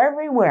because they're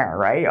everywhere,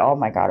 right? Oh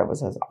my God, it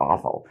was just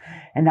awful.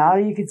 And all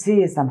you could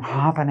see is them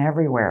hopping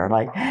everywhere.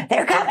 Like,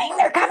 they're coming,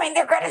 they're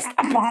going to step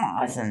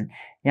on us. And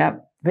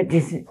yep, but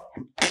this is,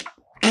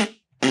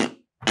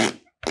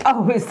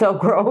 oh, it was so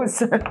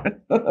gross.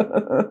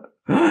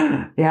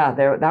 Yeah,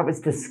 that was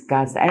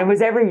disgusting. And it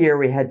was every year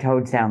we had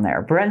toads down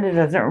there. Brenda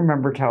doesn't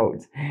remember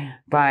toads,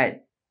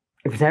 but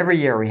it was every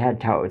year we had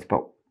toads.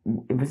 But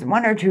it was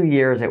 1 or 2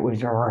 years it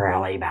was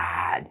really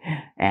bad,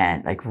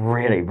 and like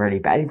really, really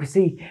bad. You can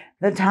see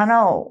the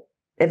tunnel.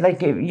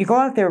 Like if you go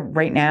out there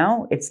right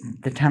now,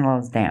 the tunnel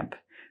is damp,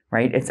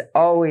 right? It's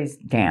always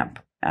damp.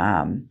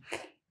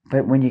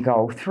 But when you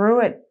go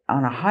through it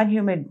on a hot,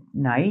 humid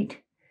night,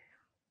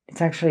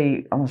 it's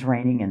actually almost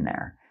raining in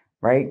there,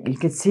 right? You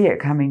could see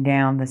it coming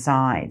down the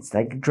sides,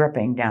 like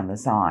dripping down the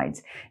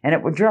sides, and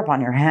it would drip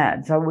on your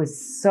head. So it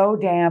was so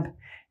damp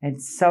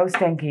and so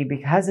stinky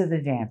because of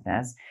the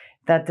dampness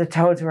that the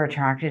toads were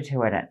attracted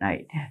to it at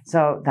night.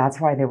 So that's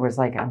why there was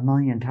like 1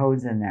 million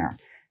toads in there,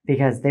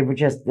 because they would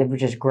just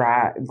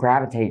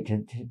gravitate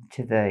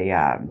to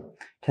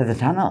the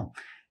tunnel.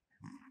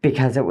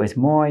 Because it was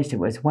moist, it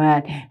was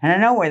wet, and I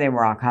know where they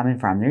were all coming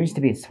from. There used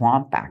to be a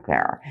swamp back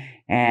there,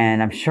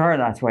 and I'm sure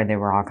that's where they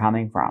were all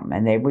coming from.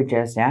 And they would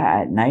just,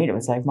 at night, it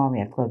was like, Mom, we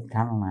have to close the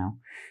tunnel now.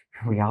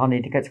 We all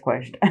need to get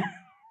squished.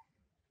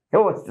 It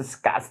was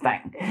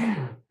disgusting.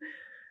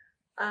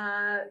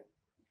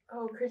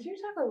 Could you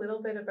talk a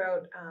little bit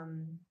about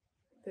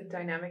the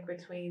dynamic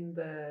between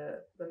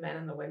the men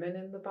and the women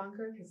in the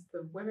bunker? Because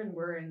the women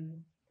were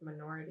in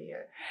minority.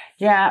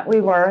 Yeah, we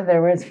were.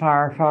 There was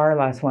far, far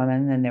less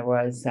women than there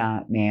was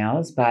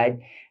males. But,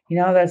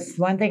 that's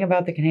one thing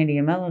about the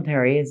Canadian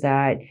military is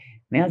that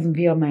males and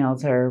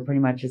females are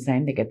pretty much the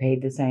same. They get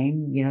paid the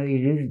same. You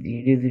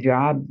do the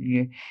job.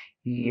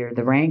 You're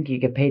the rank. You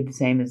get paid the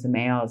same as the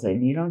males.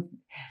 And you don't,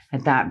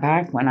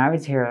 back when I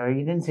was here,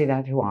 you didn't see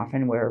that too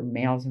often where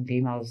males and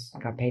females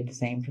got paid the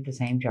same for the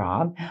same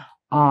job.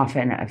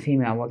 Often a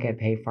female will get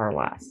paid far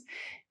less.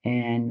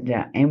 And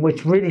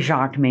which really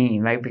shocked me,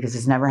 right? Because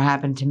it's never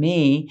happened to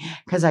me,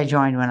 because I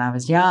joined when I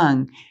was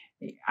young.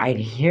 I'd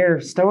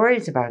hear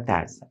stories about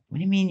that. What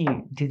do you mean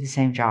you do the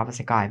same job as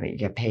a guy, but you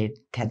get paid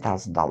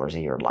 $10,000 a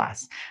year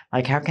less?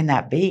 Like, how can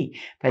that be?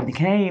 But in the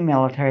Canadian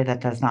military, that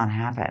does not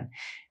happen.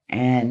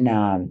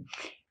 And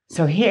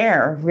so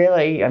here,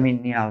 really, I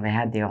mean, they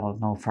had the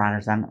old no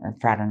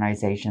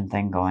fraternization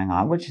thing going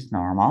on, which is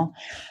normal.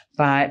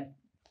 But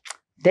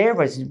there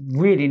was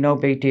really no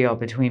big deal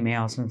between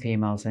males and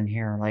females in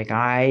here. Like,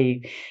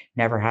 I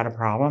never had a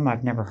problem.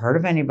 I've never heard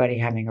of anybody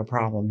having a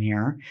problem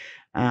here.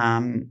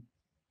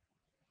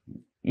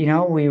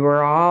 We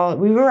were all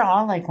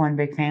like one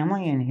big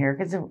family in here,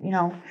 because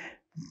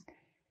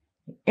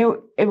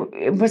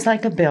it was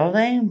like a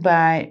building,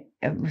 but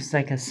it was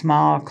like a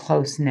small,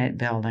 close-knit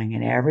building,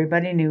 and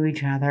everybody knew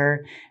each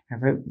other.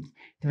 There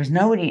was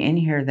nobody in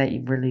here that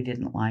you really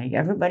didn't like.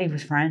 Everybody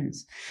was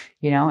friends,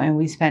 and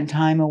we spent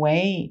time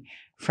away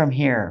from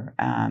here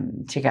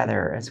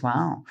together as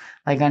well.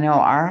 Like, I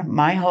know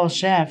my whole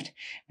shift,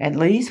 at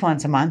least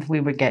once a month,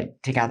 we would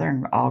get together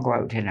and all go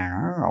out to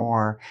dinner,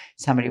 or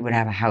somebody would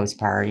have a house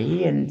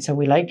party. And so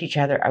we liked each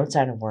other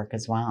outside of work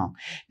as well,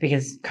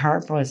 because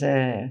CARP was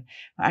I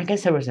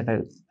guess there was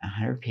about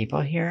 100 people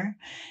here,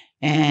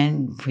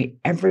 and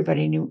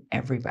everybody knew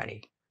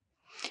everybody.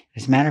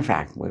 As a matter of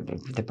fact,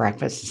 the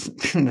breakfast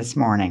this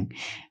morning,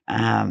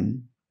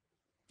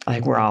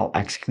 like, we're all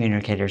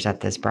ex-communicators at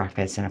this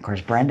breakfast. And of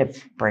course, Brenda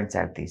brings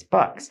out these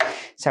books.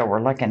 So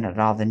we're looking at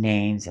all the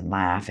names and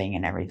laughing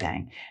and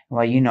everything.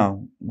 Well,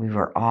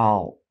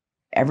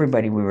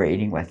 everybody we were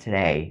eating with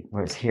today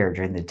was here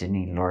during the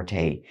Denis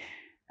Lorte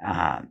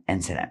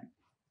incident.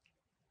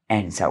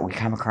 And so we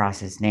come across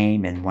his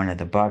name in one of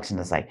the books, and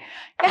it's like,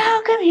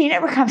 how come he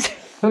never comes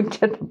to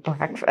the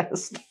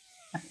breakfast?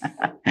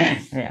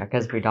 Yeah,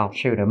 because we'd all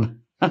shoot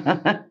him.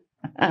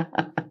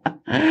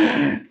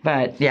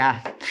 But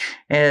yeah,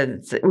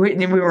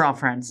 we were all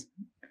friends.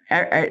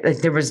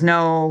 There was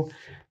no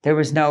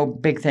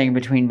big thing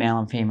between male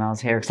and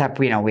females here, except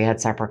we had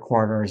separate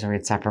quarters, or we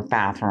had separate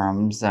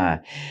bathrooms.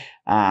 But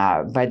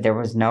there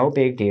was no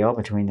big deal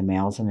between the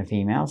males and the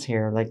females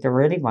here. Like, there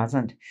really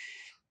wasn't.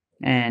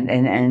 And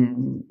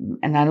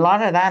a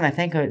lot of that, I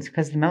think, it's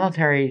because the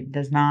military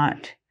does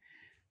not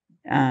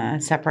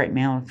separate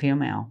male and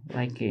female,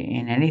 like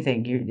in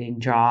anything, in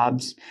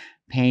jobs,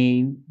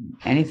 pay,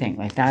 anything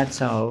like that.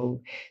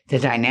 So the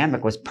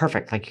dynamic was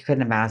perfect. Like, you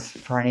couldn't have asked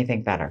for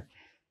anything better.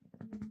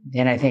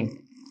 And I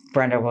think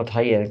Brenda will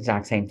tell you the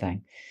exact same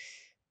thing.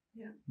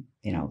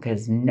 Yeah.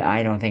 Because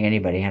I don't think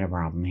anybody had a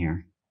problem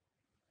here.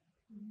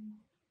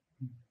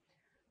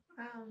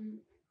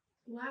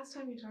 Last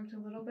time you talked a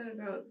little bit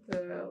about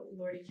the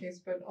Lordy case,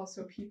 but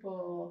also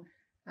people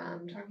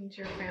talking to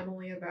your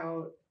family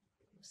about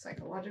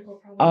psychological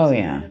problems Oh, you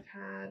yeah. might have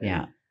had?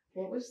 Yeah.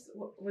 What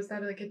was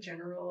that like a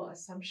general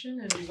assumption,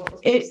 and what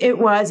was It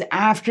was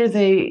after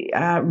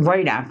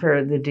right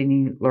after the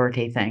Denis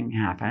Lorte thing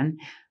happened,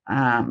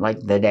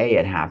 like the day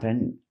it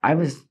happened. I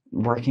was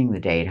working the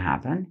day it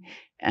happened,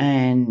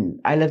 and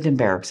I lived in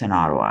barracks in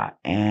Ottawa,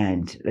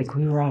 and like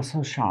we were all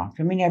so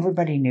shocked. I mean,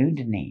 everybody knew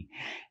Denis,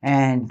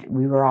 and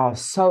we were all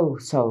so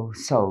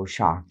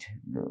shocked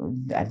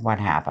at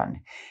what happened.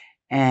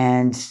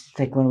 And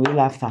like when we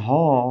left the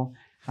hole,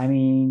 I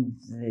mean,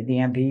 the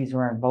MPs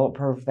were in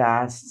bulletproof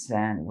vests,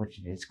 and which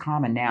is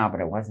common now,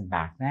 but it wasn't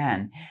back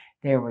then.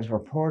 There was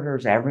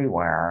reporters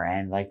everywhere,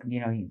 and like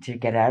to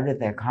get out of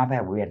the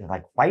combat, we had to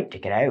like fight to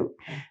get out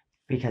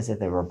because of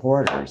the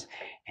reporters.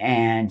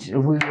 And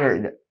we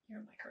were.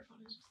 Your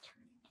microphone is just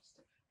turning just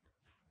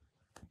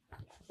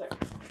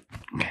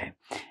a bit. Okay.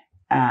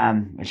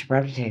 I should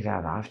probably take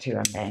that off too.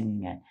 I'm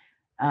banging it.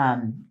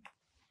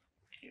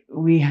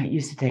 We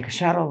used to take a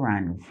shuttle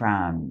run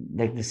from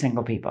the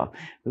single people.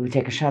 We would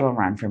take a shuttle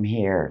run from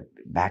here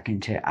back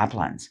into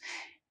Uplands,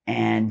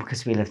 and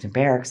because we lived in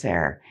barracks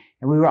there,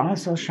 and we were all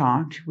so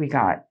shocked, we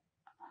got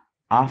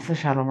off the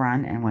shuttle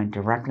run and went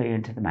directly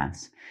into the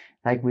mess.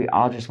 Like we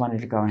all just wanted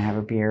to go and have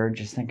a beer and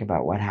just think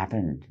about what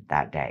happened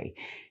that day.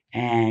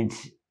 And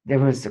there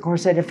was, of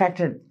course, it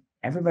affected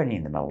everybody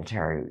in the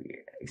military,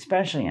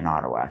 especially in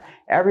Ottawa.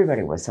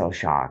 Everybody was so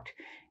shocked.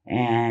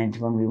 And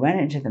when we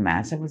went into the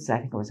mess, I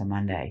think it was a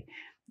Monday,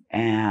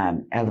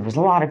 and there was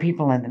a lot of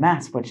people in the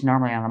mess, which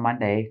normally on a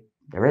Monday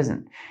there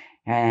isn't.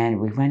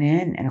 And we went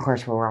in, and of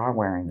course we were all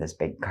wearing this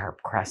big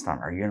crest on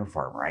our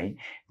uniform, right?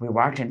 We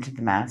walked into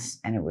the mess,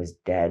 and it was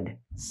dead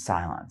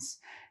silence.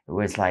 It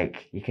was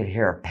like you could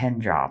hear a pin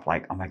drop,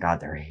 like, oh my God,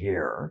 they're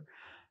here.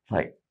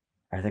 Like,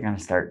 are they going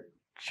to start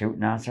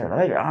shooting us? Or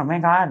like, oh my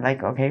God,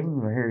 like, okay, we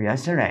were here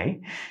yesterday.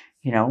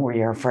 Were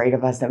you afraid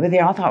of us? But they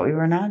all thought we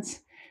were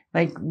nuts.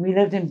 Like we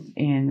lived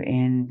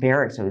in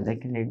barracks, so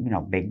like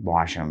big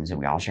washrooms, and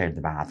we all shared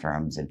the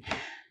bathrooms. And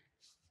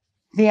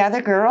the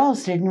other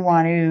girls didn't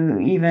want to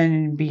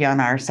even be on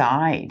our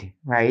side,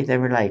 right? They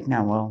were like,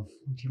 "No,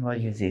 we'll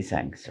use these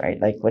things,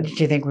 right? Like, what did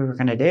you think we were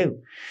going to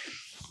do?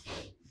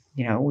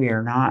 We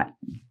are not.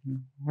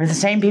 We're the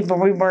same people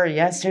we were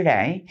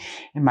yesterday."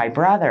 And my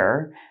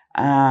brother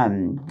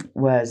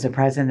was the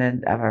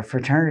president of a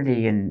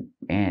fraternity in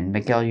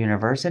McGill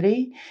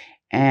University.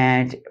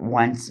 And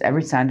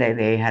every Sunday,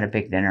 they had a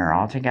big dinner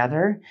all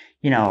together,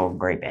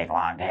 great big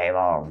long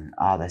table, and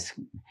all this.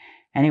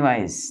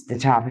 Anyways, the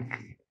topic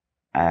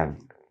of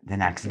the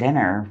next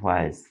dinner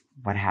was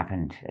what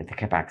happened at the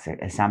Quebec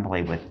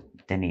Assembly with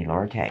Denis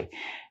Lorte.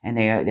 And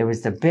there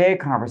was the big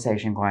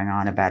conversation going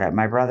on about it.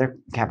 My brother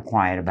kept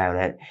quiet about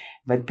it,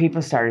 but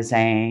people started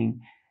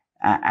saying,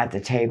 at the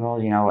table,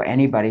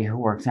 anybody who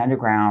works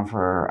underground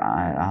for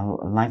a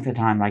length of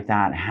time like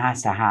that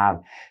has to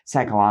have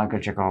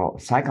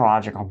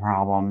psychological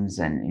problems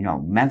and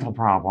mental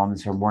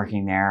problems from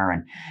working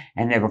there,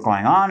 and they were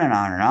going on and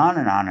on and on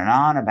and on and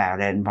on about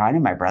it. And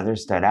finally, my brother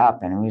stood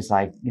up and he was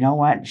like, "You know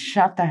what?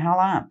 Shut the hell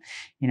up.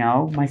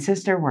 My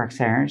sister works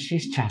there and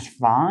she's just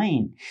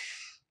fine."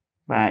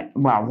 But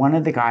one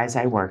of the guys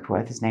I worked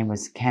with, his name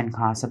was Ken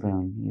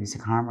Cossaboon. He was a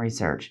comm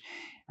research.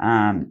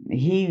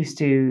 He used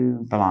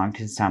to belong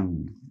to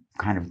some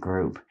kind of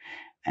group.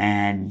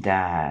 And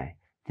the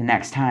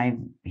next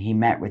time he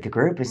met with the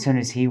group, as soon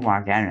as he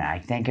walked out, and I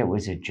think it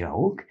was a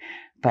joke,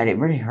 but it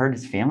really hurt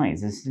his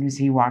feelings. As soon as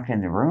he walked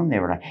in the room, they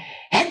were like,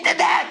 "Hit the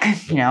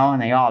deck!"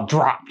 And they all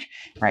dropped,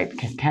 right?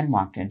 Because Ken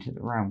walked into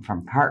the room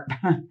from CARP.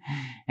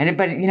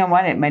 But you know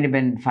what? It might have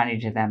been funny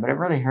to them, but it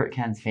really hurt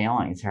Ken's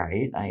feelings,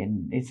 right?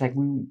 It's like,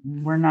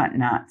 we're not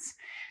nuts.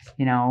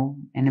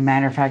 And a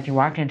matter of fact, you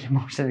walked into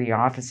most of the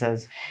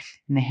offices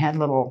and they had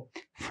little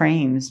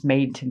frames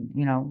made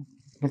to,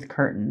 with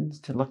curtains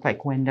to look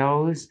like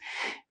windows.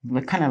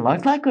 It kind of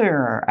looked like we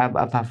were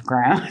above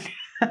ground.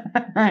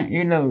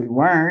 We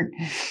weren't.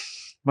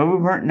 But we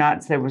weren't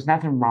nuts. There was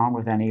nothing wrong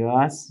with any of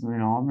us.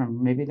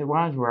 Maybe there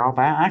was. We're all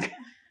back.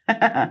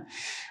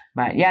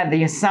 But yeah,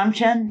 the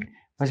assumption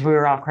was we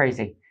were all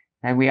crazy.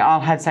 And we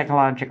all had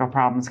psychological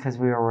problems because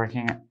we were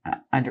working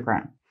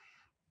underground.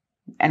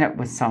 And it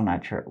was so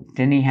not true.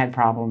 Denis had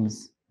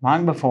problems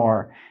long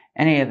before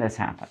any of this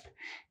happened,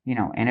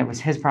 and it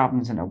was his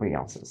problems and nobody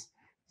else's.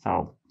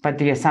 So, but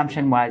the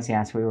assumption was,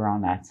 yes, we were all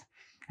nuts.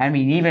 I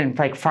mean, even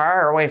like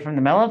far away from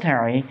the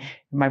military,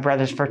 my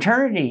brother's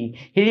fraternity,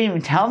 he didn't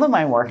even tell them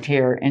I worked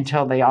here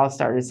until they all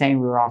started saying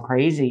we were all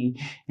crazy.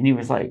 And he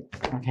was like,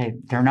 "Okay,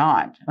 they're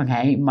not.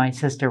 Okay, my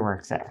sister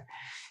works there."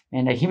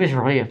 And he was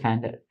really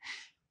offended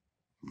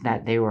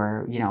that they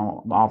were,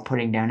 all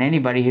putting down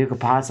anybody who could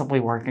possibly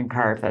work in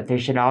CARP, that they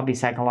should all be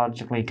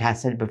psychologically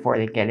tested before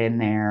they get in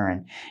there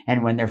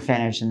and when they're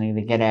finished and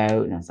they get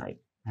out. And it's like,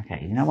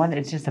 okay, you know what?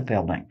 It's just a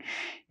building.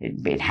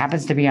 It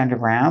happens to be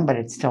underground, but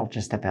it's still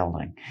just a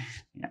building.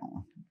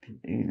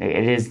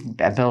 It is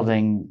a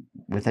building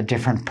with a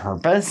different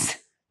purpose,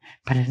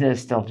 but it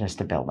is still just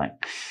a building.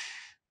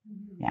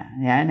 Yeah,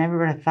 and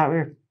everybody thought we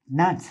were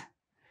nuts.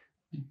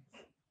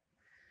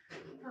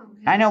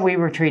 I know we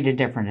were treated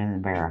different in the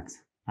barracks,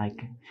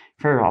 like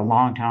for a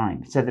long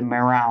time. So the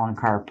morale in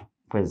CARP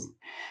was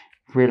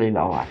really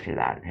low after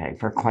that, okay,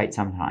 for quite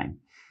some time.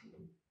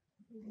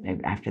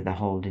 After the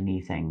whole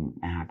Denis thing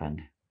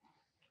happened.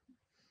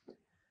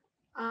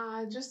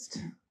 Just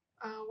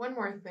one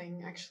more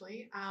thing,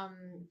 actually.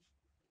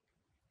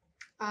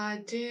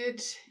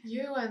 Did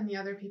you and the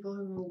other people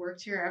who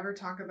worked here ever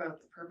talk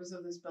about the purpose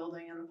of this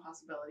building and the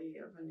possibility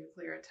of a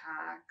nuclear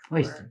attack?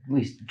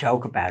 We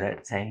joke about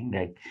it, saying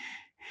that,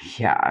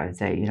 yeah, I would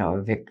say,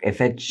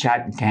 if it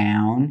shut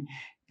down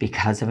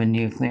because of a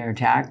nuclear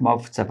attack,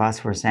 most of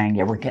us were saying,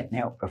 yeah, we're getting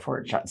out before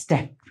it shuts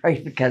down,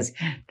 right? Because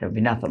there'll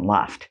be nothing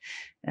left.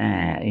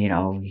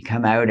 You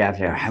come out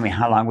after,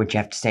 how long would you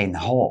have to stay in the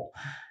hole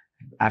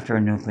after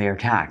a nuclear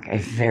attack? A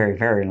very,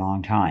 very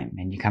long time.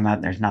 And you come out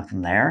and there's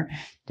nothing there.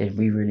 Did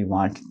we really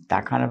want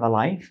that kind of a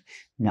life?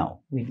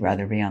 No, we'd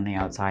rather be on the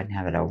outside and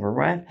have it over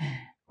with.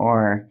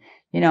 Or,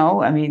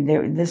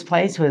 this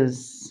place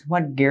was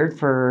geared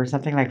for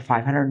something like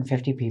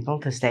 550 people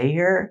to stay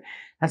here.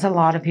 That's a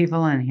lot of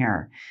people in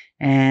here.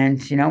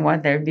 And you know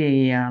what? There'd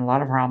be a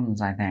lot of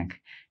problems, I think,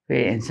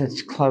 in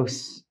such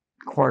close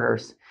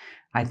quarters.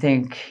 I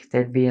think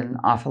there'd be an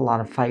awful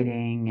lot of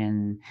fighting,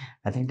 and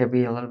I think there'd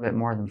be a little bit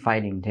more than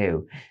fighting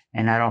too.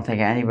 And I don't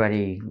think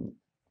anybody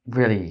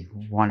really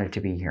wanted to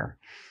be here.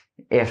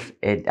 If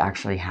it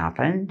actually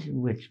happened,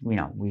 which,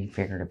 we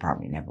figured it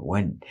probably never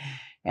would.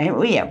 And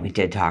we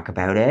did talk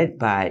about it,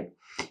 but,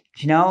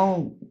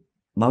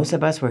 most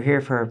of us were here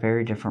for a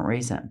very different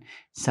reason.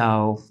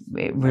 So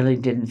it really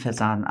didn't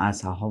fit on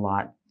us a whole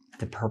lot,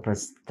 the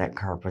purpose that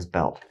CARP was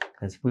built,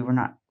 because we were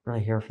not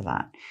really here for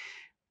that.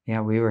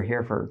 We were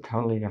here for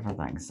totally different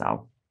things.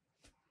 So,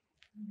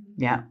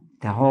 yeah,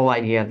 the whole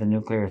idea of the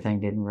nuclear thing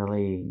didn't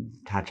really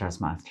touch us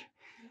much.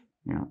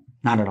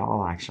 Not at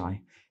all,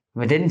 actually.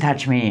 It didn't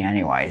touch me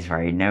anyways,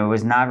 right? No, it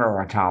was never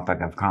a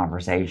topic of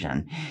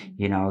conversation.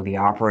 The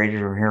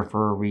operators were here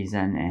for a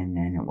reason, and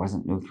it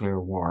wasn't nuclear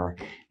war.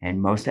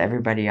 And most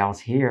everybody else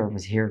here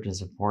was here to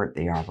support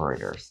the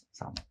operators.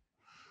 So,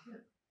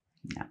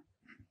 yeah.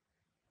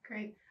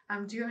 Great.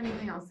 Do you have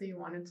anything else that you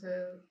wanted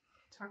to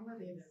talk about?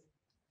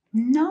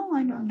 No,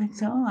 I don't think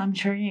so. I'm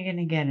sure you're going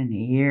to get an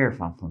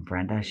earful from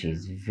Brenda.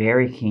 She's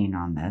very keen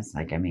on this.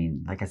 Like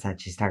I said,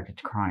 she started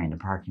to cry in the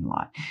parking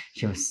lot.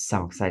 She was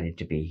so excited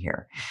to be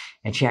here.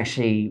 And she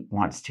actually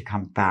wants to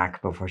come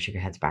back before she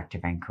heads back to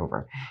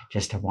Vancouver,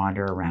 just to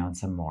wander around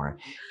some more.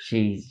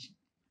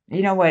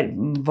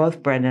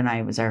 Both Brenda and I,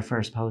 it was our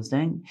first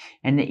posting,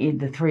 and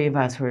the three of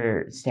us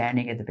were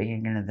standing at the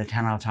beginning of the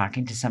tunnel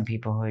talking to some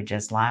people who had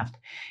just left,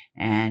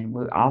 and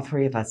all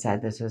three of us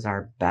said this was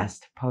our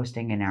best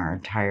posting in our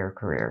entire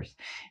careers.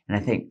 And I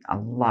think a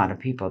lot of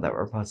people that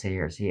were posted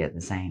here see it the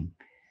same.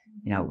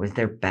 It was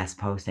their best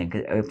posting.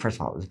 First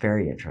of all, it was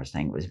very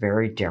interesting. It was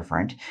very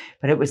different,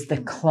 but it was the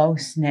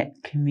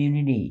close-knit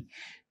community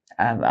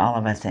of all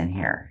of us in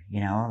here.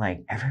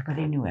 Like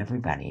everybody knew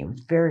everybody. It was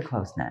very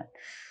close-knit.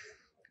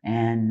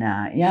 And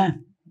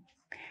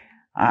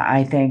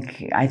I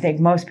think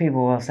most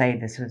people will say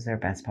this was their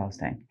best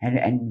posting.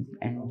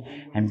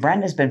 And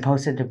Brenda's been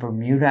posted to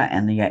Bermuda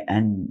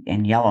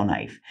and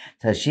Yellowknife,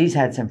 so she's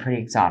had some pretty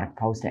exotic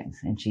postings,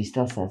 and she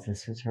still says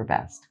this was her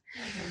best.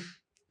 Okay.